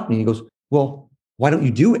stopped me. He goes, well, why don't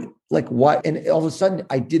you do it? Like what? And all of a sudden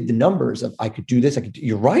I did the numbers of I could do this.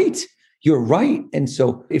 You're right. you're right. And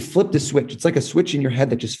so it flipped a switch. It's like a switch in your head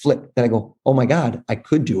that just flipped. Then I go, oh my God, I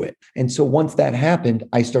could do it. And so once that happened,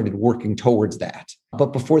 I started working towards that.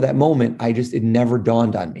 But before that moment, it never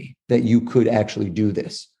dawned on me that you could actually do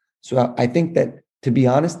this. So I think that, to be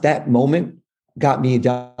honest, that moment got me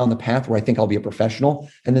down the path where I think I'll be a professional.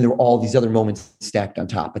 And then there were all these other moments stacked on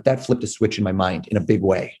top, but that flipped a switch in my mind in a big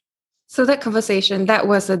way. So that conversation, that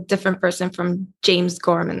was a different person from James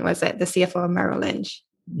Gorman, was it? The CFO of Merrill Lynch?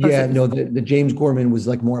 Yeah, no, the James Gorman was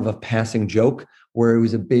like more of a passing joke where it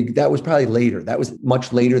was that was probably later. That was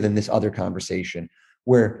much later than this other conversation,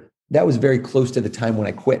 where that was very close to the time when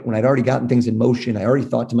I quit, when I'd already gotten things in motion. I already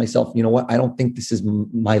thought to myself, you know what? I don't think this is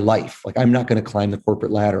my life. Like, I'm not going to climb the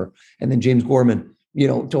corporate ladder. And then James Gorman,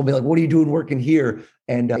 told me, like, what are you doing working here?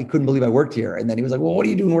 And I couldn't believe I worked here. And then he was like, well, what are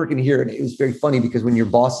you doing working here? And it was very funny because when your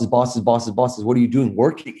boss's boss's boss's bosses, what are you doing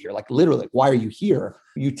working here? Like, literally, like, why are you here?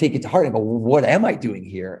 You take it to heart and go, well, what am I doing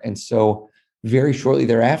here? And so very shortly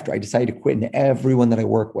thereafter, I decided to quit, and everyone that I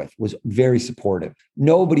work with was very supportive.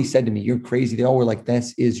 Nobody said to me, you're crazy. They all were like,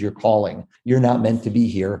 this is your calling. You're not meant to be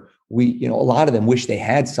here. A lot of them wish they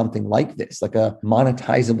had something like this, like a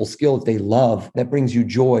monetizable skill that they love that brings you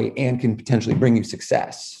joy and can potentially bring you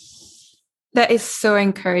success. That is so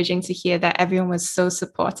encouraging to hear that everyone was so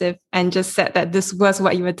supportive and just said that this was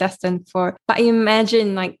what you were destined for. But I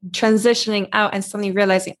imagine like transitioning out and suddenly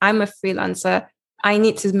realizing I'm a freelancer, I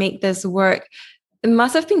need to make this work. It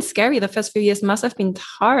must have been scary. The first few years must have been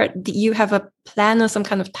hard. Did you have a plan or some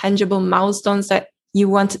kind of tangible milestones that you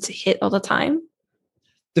wanted to hit all the time?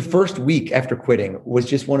 The first week after quitting was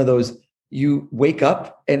just one of those, you wake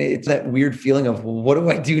up and it's that weird feeling of, well, what do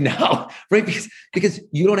I do now? Right? Because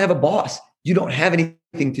you don't have a boss. You don't have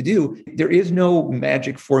anything to do. There is no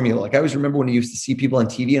magic formula. Like, I always remember when I used to see people on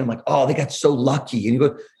TV and I'm like, oh, they got so lucky. And you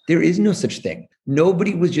go, there is no such thing.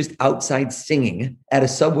 Nobody was just outside singing at a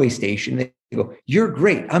subway station. They go, you're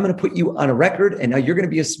great. I'm going to put you on a record and now you're going to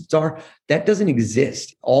be a star. That doesn't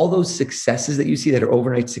exist. All those successes that you see that are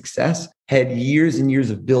overnight success had years and years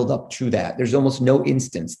of build up to that. There's almost no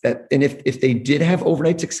instance that, and if they did have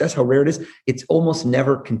overnight success, how rare it is, it's almost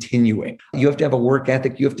never continuing. You have to have a work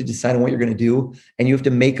ethic. You have to decide on what you're going to do, and you have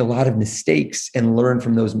to make a lot of mistakes and learn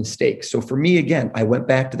from those mistakes. So for me, again, I went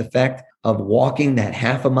back to the fact of walking that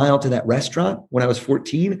half a mile to that restaurant when I was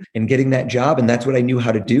 14 and getting that job. And that's what I knew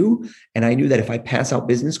how to do. And I knew that if I pass out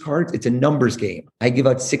business cards, it's a numbers game. I give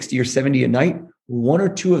out 60 or 70 a night. One or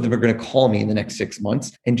two of them are going to call me in the next 6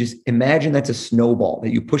 months. And just imagine that's a snowball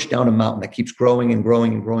that you push down a mountain that keeps growing and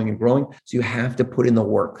growing and growing and growing. So you have to put in the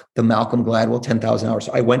work. The Malcolm Gladwell 10,000 hours.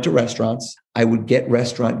 So I went to restaurants. I would get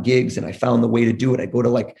restaurant gigs and I found the way to do it. I go to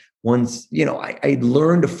like ones, I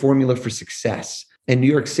learned a formula for success. And New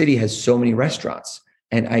York City has so many restaurants.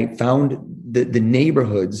 And I found the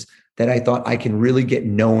neighborhoods that I thought I can really get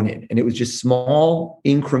known in. And it was just small,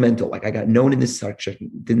 incremental. Like, I got known in this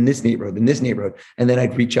section, in this neighborhood, And then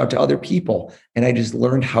I'd reach out to other people. And I just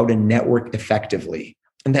learned how to network effectively.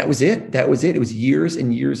 And that was it. It was years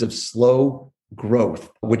and years of slow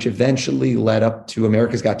growth, which eventually led up to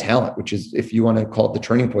America's Got Talent, which is, if you want to call it the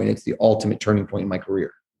turning point, it's the ultimate turning point in my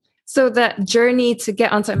career. So that journey to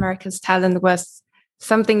get onto America's Talent was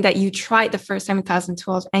something that you tried the first time in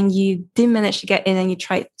 2012 and you didn't manage to get in, and you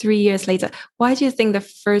tried 3 years later. Why do you think the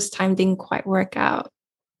first time didn't quite work out?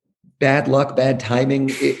 Bad luck, bad timing.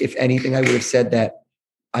 If anything, I would have said that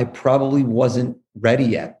I probably wasn't ready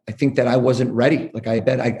yet. I think that I wasn't ready. Like, I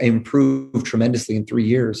bet I improved tremendously in 3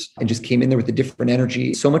 years and just came in there with a different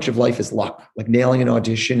energy. So much of life is luck. Like, nailing an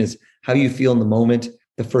audition is how you feel in the moment.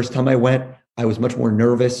 The first time I went, I was much more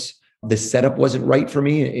nervous. The setup wasn't right for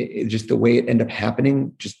me. It just the way it ended up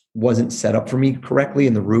happening just wasn't set up for me correctly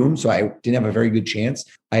in the room. So I didn't have a very good chance.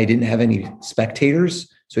 I didn't have any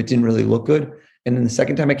spectators, so it didn't really look good. And then the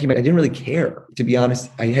second time I came back, I didn't really care. To be honest,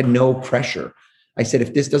 I had no pressure. I said,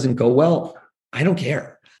 if this doesn't go well, I don't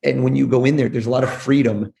care. And when you go in there, there's a lot of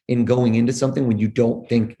freedom in going into something when you don't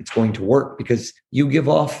think it's going to work, because you give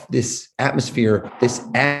off this atmosphere, this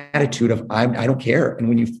attitude of I don't care. And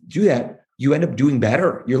when you do that, you end up doing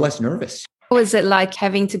better. You're less nervous. What was it like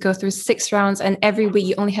having to go through 6 rounds and every week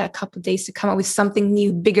you only had a couple of days to come up with something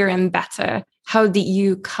new, bigger and better? How did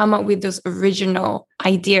you come up with those original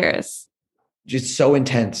ideas? Just so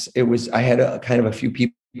intense. I had a kind of a few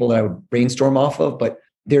people that I would brainstorm off of, but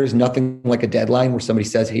there's nothing like a deadline where somebody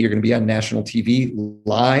says, hey, you're going to be on national TV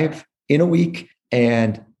live in a week,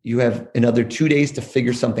 and you have another 2 days to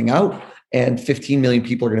figure something out. And 15 million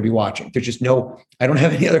people are going to be watching. There's just I don't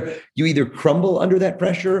have any other. You either crumble under that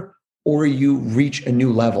pressure or you reach a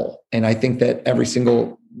new level. And I think that every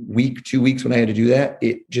single week, 2 weeks when I had to do that,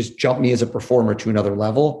 it just jumped me as a performer to another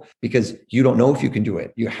level because you don't know if you can do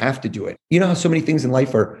it. You have to do it. You know how so many things in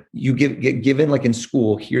life are, you get given, like in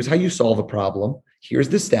school, here's how you solve a problem. Here's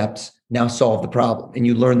the steps. Now solve the problem. And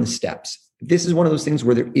you learn the steps. This is one of those things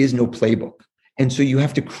where there is no playbook. And so you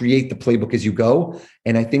have to create the playbook as you go.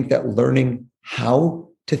 And I think that learning how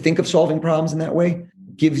to think of solving problems in that way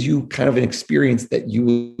gives you kind of an experience that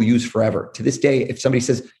you will use forever. To this day, if somebody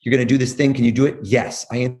says, you're going to do this thing, can you do it? Yes.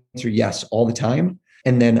 I answer yes all the time.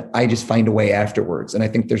 And then I just find a way afterwards. And I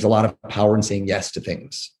think there's a lot of power in saying yes to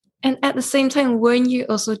things. And at the same time, weren't you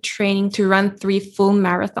also training to run 3 full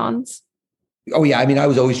marathons? Oh yeah. I mean, I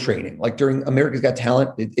was always training. Like during America's Got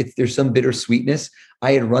Talent, there's some bittersweetness.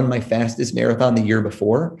 I had run my fastest marathon the year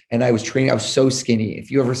before and I was training. I was so skinny.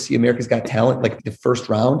 If you ever see America's Got Talent, like the first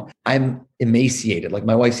round, I'm emaciated. Like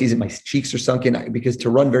my wife sees it, my cheeks are sunken because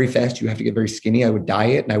to run very fast, you have to get very skinny. I would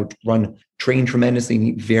diet and I would train tremendously and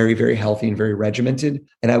eat very, very healthy and very regimented.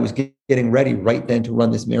 And I was getting ready right then to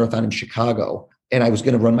run this marathon in Chicago. And I was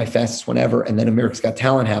going to run my fastest one ever. And then America's Got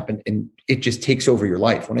Talent happened and it just takes over your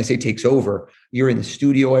life. When I say takes over, you're in the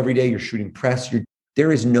studio every day, you're shooting press.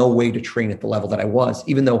 There is no way to train at the level that I was,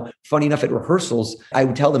 even though funny enough at rehearsals, I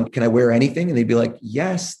would tell them, can I wear anything? And they'd be like,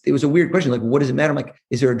 yes. It was a weird question. Like, what does it matter? I'm like,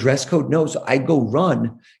 is there a dress code? No. So I'd go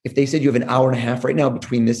run. If they said you have an hour and a half right now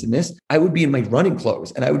between this and this, I would be in my running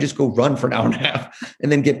clothes and I would just go run for an hour and a half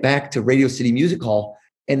and then get back to Radio City Music Hall.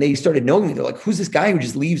 And they started knowing me. They're like, who's this guy who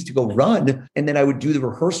just leaves to go run? And then I would do the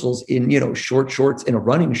rehearsals in, short shorts and a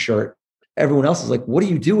running shirt. Everyone else is like, what are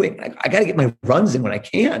you doing? I got to get my runs in when I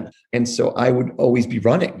can. And so I would always be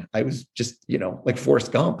running. I was just, like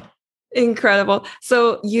Forrest Gump. Incredible.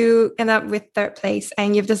 So you end up with 3rd place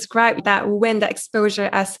and you've described that wind exposure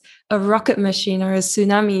as a rocket machine or a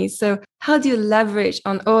tsunami. So how do you leverage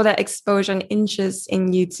on all that exposure and interest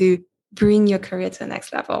in you to bring your career to the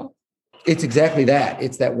next level? It's exactly that.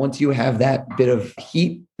 It's that once you have that bit of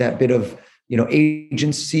heat, that bit of,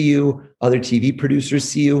 agents see you, other TV producers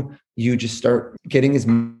see you, you just start getting as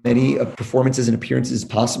many performances and appearances as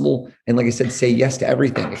possible. And like I said, say yes to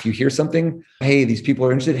everything. If you hear something, hey, these people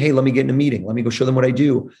are interested. Hey, let me get in a meeting. Let me go show them what I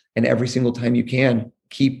do. And every single time you can,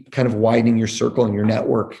 keep kind of widening your circle and your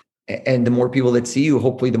network. And the more people that see you,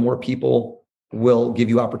 hopefully the more people will give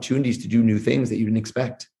you opportunities to do new things that you didn't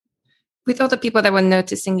expect. With all the people that were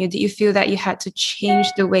noticing you, did you feel that you had to change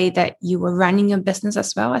the way that you were running your business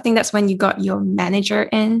as well? I think that's when you got your manager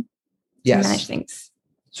in to manage things.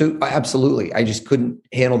 So absolutely. I just couldn't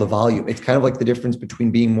handle the volume. It's kind of like the difference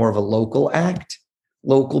between being more of a local act,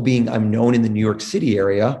 local being I'm known in the New York City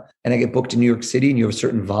area and I get booked in New York City and you have a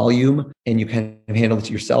certain volume and you kind of handle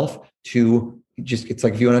it yourself, to it's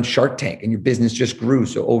like if you went on Shark Tank and your business just grew.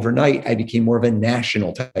 So overnight, I became more of a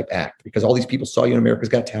national type act because all these people saw you in America's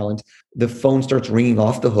Got Talent. The phone starts ringing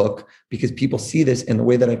off the hook because people see this. And the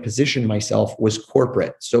way that I positioned myself was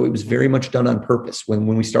corporate. So it was very much done on purpose. When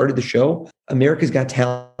we started the show, America's Got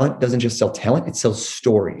Talent doesn't just sell talent, it sells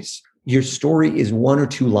stories. Your story is 1 or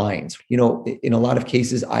 2 lines. In a lot of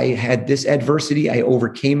cases, I had this adversity, I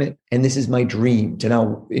overcame it, and this is my dream to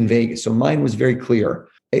now in Vegas. So mine was very clear.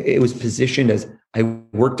 It was positioned as I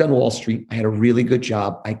worked on Wall Street. I had a really good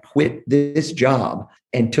job. I quit this job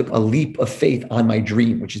and took a leap of faith on my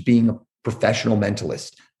dream, which is being a professional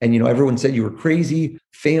mentalist. And, everyone said you were crazy,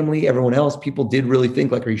 family, everyone else, people did really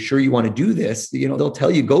think like, are you sure you want to do this? They'll tell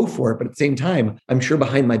you go for it. But at the same time, I'm sure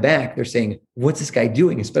behind my back, they're saying, what's this guy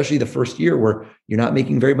doing? Especially the first year where you're not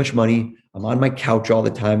making very much money. I'm on my couch all the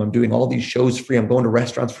time. I'm doing all these shows free. I'm going to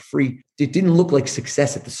restaurants for free. It didn't look like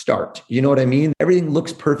success at the start. You know what I mean? Everything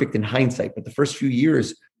looks perfect in hindsight, but the first few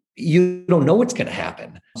years, you don't know what's going to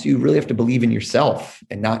happen. So you really have to believe in yourself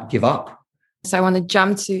and not give up. So I want to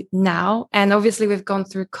jump to now. And obviously we've gone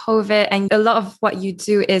through COVID and a lot of what you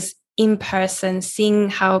do is in person,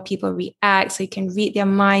 seeing how people react so you can read their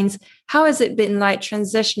minds. How has it been like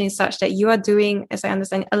transitioning such that you are doing, as I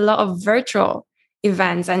understand, a lot of virtual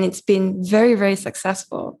events and it's been very, very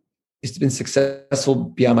successful? It's been successful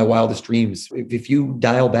beyond my wildest dreams. If you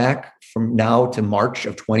dial back from now to March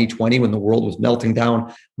of 2020, when the world was melting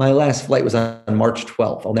down, my last flight was on March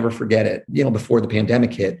 12th. I'll never forget it, before the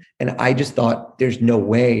pandemic hit. And I just thought there's no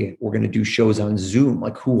way we're going to do shows on Zoom.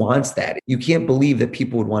 Like, who wants that? You can't believe that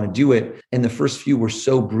people would want to do it. And the first few were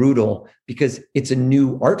so brutal because it's a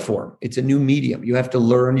new art form. It's a new medium. You have to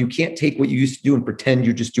learn. You can't take what you used to do and pretend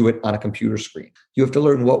you just do it on a computer screen. You have to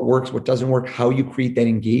learn what works, what doesn't work, how you create that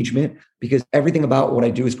engagement, because everything about what I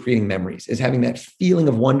do is creating memories, is having that feeling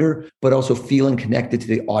of wonder, but also feeling connected to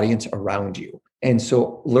the audience around you. And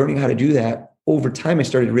so learning how to do that over time, I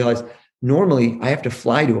started to realize normally I have to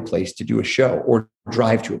fly to a place to do a show or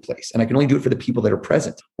drive to a place. And I can only do it for the people that are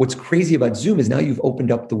present. What's crazy about Zoom is now you've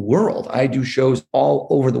opened up the world. I do shows all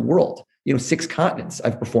over the world. 6 continents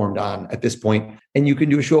I've performed on at this point. And you can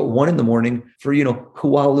do a show at 1 a.m. for,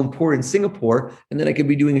 Kuala Lumpur in Singapore. And then I could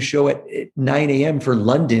be doing a show at 9 a.m. for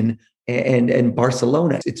London and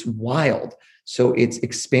Barcelona. It's wild. So it's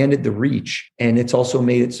expanded the reach. And it's also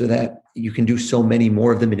made it so that you can do so many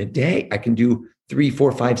more of them in a day. I can do 3,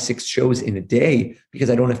 4, 5, 6 shows in a day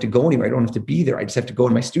because I don't have to go anywhere. I don't have to be there. I just have to go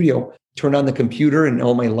in my studio, turn on the computer and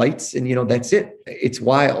all my lights. And, that's it. It's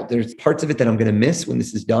wild. There's parts of it that I'm going to miss when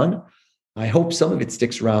this is done. I hope some of it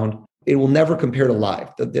sticks around. It will never compare to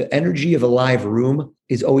live. The energy of a live room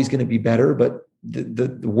is always going to be better, but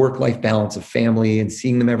the work-life balance of family and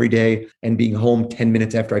seeing them every day and being home 10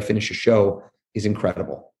 minutes after I finish a show is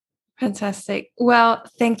incredible. Fantastic. Well,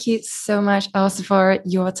 thank you so much, Els, for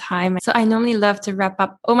your time. So I normally love to wrap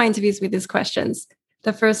up all my interviews with these questions.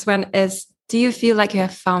 The first one is, do you feel like you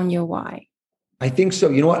have found your why? I think so.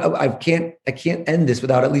 You know what? I can't end this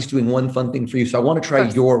without at least doing one fun thing for you. So I want to try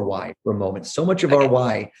your why for a moment. So much of our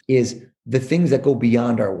why is the things that go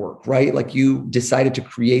beyond our work, right? Like you decided to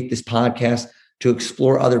create this podcast to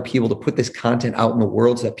explore other people, to put this content out in the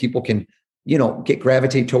world so that people can,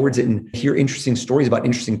 gravitate towards it and hear interesting stories about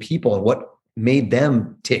interesting people and what made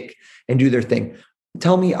them tick and do their thing.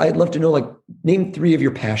 Tell me, I'd love to know, name 3 of your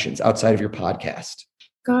passions outside of your podcast.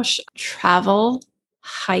 Gosh, travel,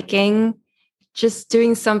 hiking, just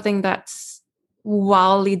doing something that's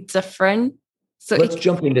wildly different. So let's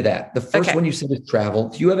jump into that. The first one you said is travel.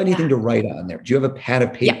 Do you have anything to write on there? Do you have a pad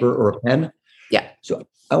of paper or a pen? Yeah. So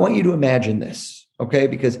I want you to imagine this, okay?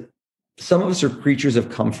 Because some of us are creatures of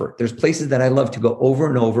comfort. There's places that I love to go over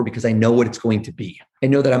and over because I know what it's going to be. I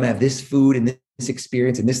know that I'm going to have this food and this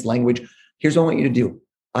experience and this language. Here's what I want you to do.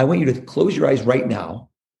 I want you to close your eyes right now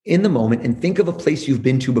in the moment and think of a place you've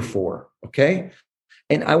been to before, okay?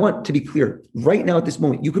 And I want to be clear, right now at this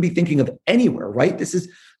moment, you could be thinking of anywhere, right? This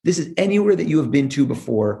is anywhere that you have been to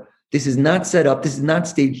before. This is not set up. This is not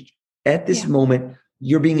staged. At this moment,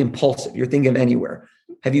 you're being impulsive. You're thinking of anywhere.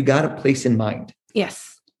 Have you got a place in mind?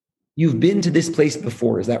 Yes. You've been to this place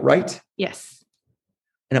before. Is that right? Yes.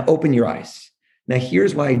 And now open your eyes. Now,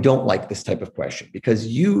 here's why I don't like this type of question, because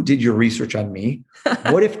you did your research on me.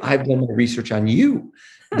 What if I've done my research on you?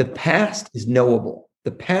 The past is knowable.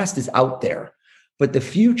 The past is out there. But the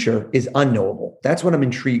future is unknowable. That's what I'm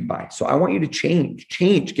intrigued by. So I want you to change,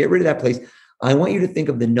 get rid of that place. I want you to think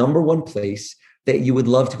of the number one place that you would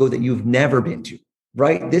love to go that you've never been to,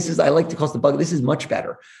 right? I like to call it the bug. This is much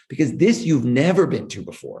better because this you've never been to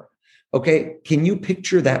before. Okay. Can you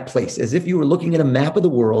picture that place as if you were looking at a map of the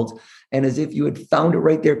world and as if you had found it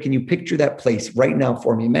right there? Can you picture that place right now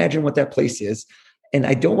for me? Imagine what that place is. And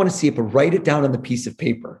I don't want to see it, but write it down on the piece of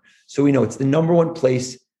paper. So we know it's the number one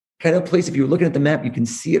place. Kind of place, if you're looking at the map, you can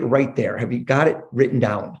see it right there. Have you got it written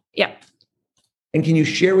down? Yeah. And can you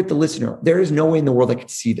share with the listener? There is no way in the world I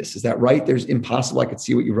could see this. Is that right? There's impossible. I could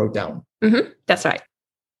see what you wrote down. Mm-hmm. That's right.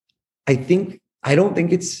 I don't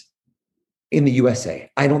think it's in the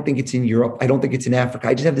USA. I don't think it's in Europe. I don't think it's in Africa.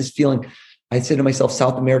 I just have this feeling. I said to myself,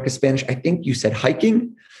 South America, Spanish. I think you said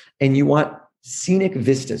hiking and you want scenic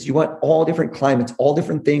vistas. You want all different climates, all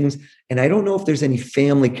different things. And I don't know if there's any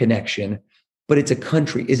family connection, but it's a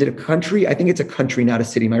country. Is it a country? I think it's a country, not a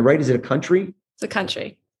city. Am I right? Is it a country? It's a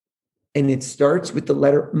country. And it starts with the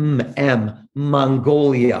letter M,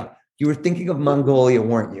 Mongolia. You were thinking of Mongolia,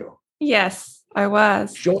 weren't you? Yes, I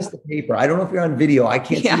was. Show us the paper. I don't know if you're on video. I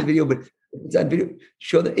can't see the video, but it's on video.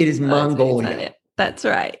 Show that it is Mongolia. That's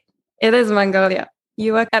right. It is Mongolia.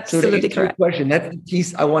 You are absolutely correct. Your question. That's the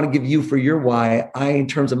piece I want to give you for your why. In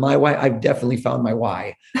terms of my why, I've definitely found my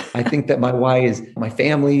why. I think that my why is my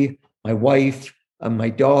family, my wife, my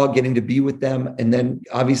dog, getting to be with them. And then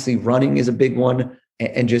obviously running is a big one.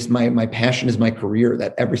 And just my passion is my career,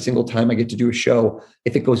 that every single time I get to do a show,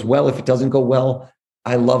 if it goes well, if it doesn't go well,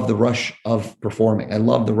 I love the rush of performing. I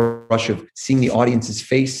love the rush of seeing the audience's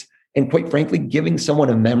face and quite frankly, giving someone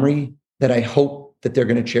a memory that I hope that they're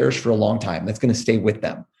going to cherish for a long time. That's going to stay with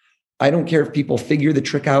them. I don't care if people figure the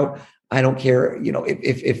trick out. I don't care,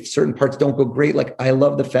 if certain parts don't go great. Like I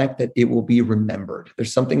love the fact that it will be remembered.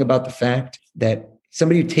 There's something about the fact that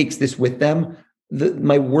somebody who takes this with them,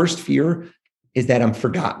 my worst fear is that I'm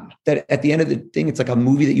forgotten. That at the end of the thing, it's like a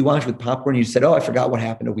movie that you watch with popcorn. You said, oh, I forgot what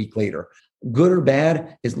happened a week later. Good or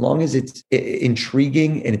bad, as long as it's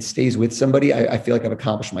intriguing and it stays with somebody, I feel like I've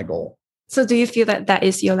accomplished my goal. So do you feel that that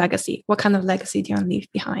is your legacy? What kind of legacy do you want to leave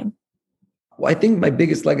behind? Well, I think my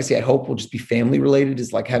biggest legacy, I hope, will just be family related,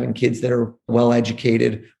 is like having kids that are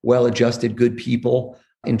well-educated, well-adjusted, good people.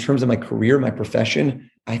 In terms of my career, my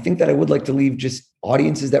profession, I think that I would like to leave just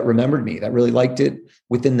audiences that remembered me, that really liked it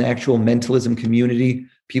within the actual mentalism community.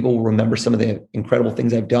 People will remember some of the incredible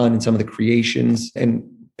things I've done and some of the creations, and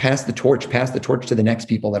pass the torch to the next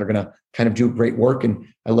people that are going to kind of do great work. And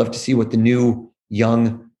I love to see what the new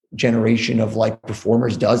young generation of like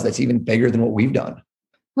performers does that's even bigger than what we've done.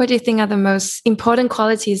 What do you think are the most important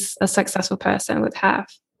qualities a successful person would have?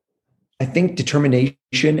 I think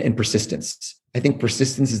determination and persistence. I think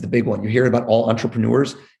persistence is the big one. You hear about all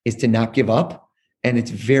entrepreneurs is to not give up. And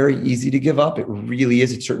it's very easy to give up. It really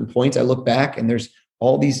is at certain points. I look back and there's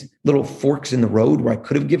all these little forks in the road where I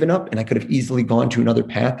could have given up and I could have easily gone to another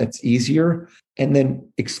path that's easier. And then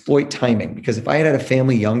exploit timing. Because if I had a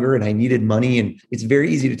family younger and I needed money, and it's very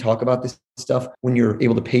easy to talk about this stuff when you're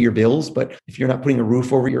able to pay your bills. But if you're not putting a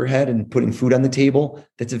roof over your head and putting food on the table,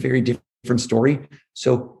 that's a very different story.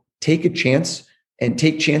 So take a chance and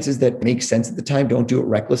take chances that make sense at the time. Don't do it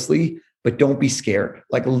recklessly, but don't be scared.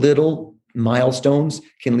 Like little milestones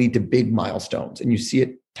can lead to big milestones. And you see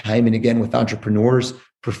it time and again with entrepreneurs,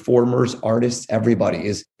 performers, artists, everybody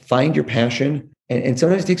is find your passion. And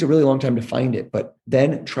sometimes it takes a really long time to find it, but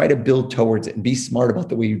then try to build towards it and be smart about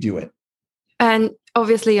the way you do it. And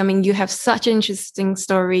obviously, I mean, you have such an interesting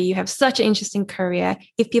story. You have such an interesting career.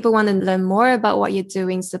 If people want to learn more about what you're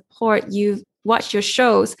doing, support you, watch your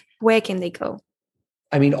shows, where can they go?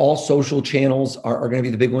 I mean, all social channels are going to be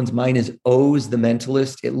the big ones. Mine is Oz the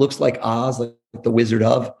Mentalist. It looks like Oz, like the Wizard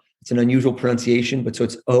of. It's an unusual pronunciation, but so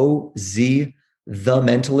it's OZ the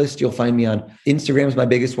Mentalist. You'll find me on Instagram is my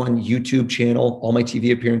biggest one, YouTube channel, all my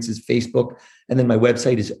TV appearances, Facebook. And then my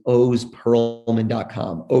website is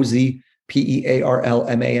ozperlman.com,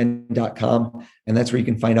 OZPEARLMAN.com. And that's where you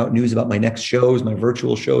can find out news about my next shows, my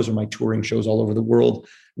virtual shows, or my touring shows all over the world.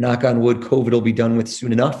 Knock on wood, COVID will be done with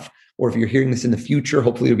soon enough. Or if you're hearing this in the future,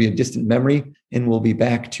 hopefully it'll be a distant memory and we'll be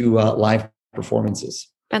back to live performances.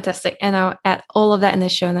 Fantastic. And I'll add all of that in the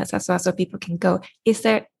show notes as well so people can go. Is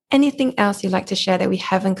there anything else you'd like to share that we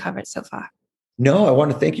haven't covered so far? No, I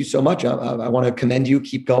want to thank you so much. I want to commend you.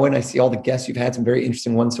 Keep going. I see all the guests you've had, some very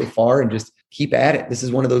interesting ones so far, and just keep at it. This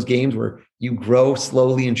is one of those games where you grow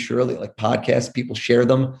slowly and surely. Like podcasts, people share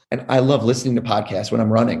them. And I love listening to podcasts when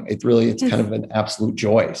I'm running. It's kind of an absolute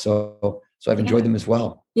joy. So I've enjoyed them as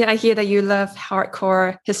well. Yeah, I hear that you love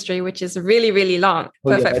hardcore history, which is really, really long.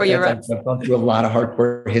 Perfect for your runs. I've gone through a lot of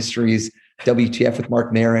hardcore histories. WTF with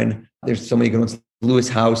Mark Maron. There's so many good ones. Lewis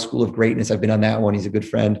House, School of Greatness. I've been on that one. He's a good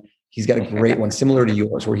friend. He's got a great one similar to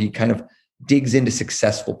yours where he kind of digs into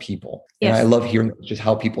successful people. Yes. And I love hearing just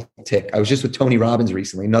how people tick. I was just with Tony Robbins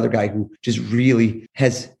recently, another guy who just really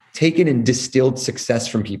has taken and distilled success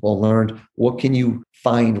from people and learned what can you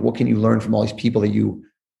find, what can you learn from all these people that you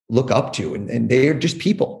look up to. And they're just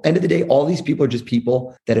people. End of the day, all these people are just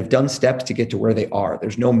people that have done steps to get to where they are.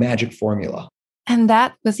 There's no magic formula. And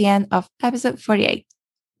that was the end of episode 48.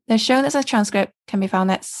 The show notes and transcript can be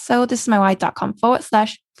found at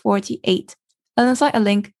sothisismywhy.com/48. Alongside a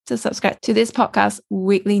link to subscribe to this podcast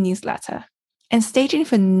weekly newsletter. And stay tuned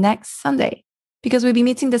for next Sunday, because we'll be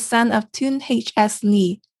meeting the son of Tun H.S.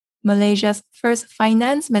 Lee, Malaysia's first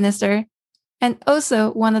finance minister, and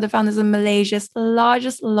also one of the founders of Malaysia's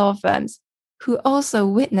largest law firms, who also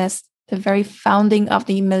witnessed the very founding of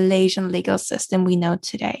the Malaysian legal system we know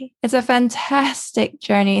today. It's a fantastic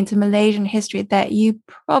journey into Malaysian history that you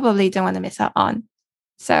probably don't want to miss out on.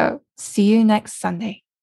 So see you next Sunday.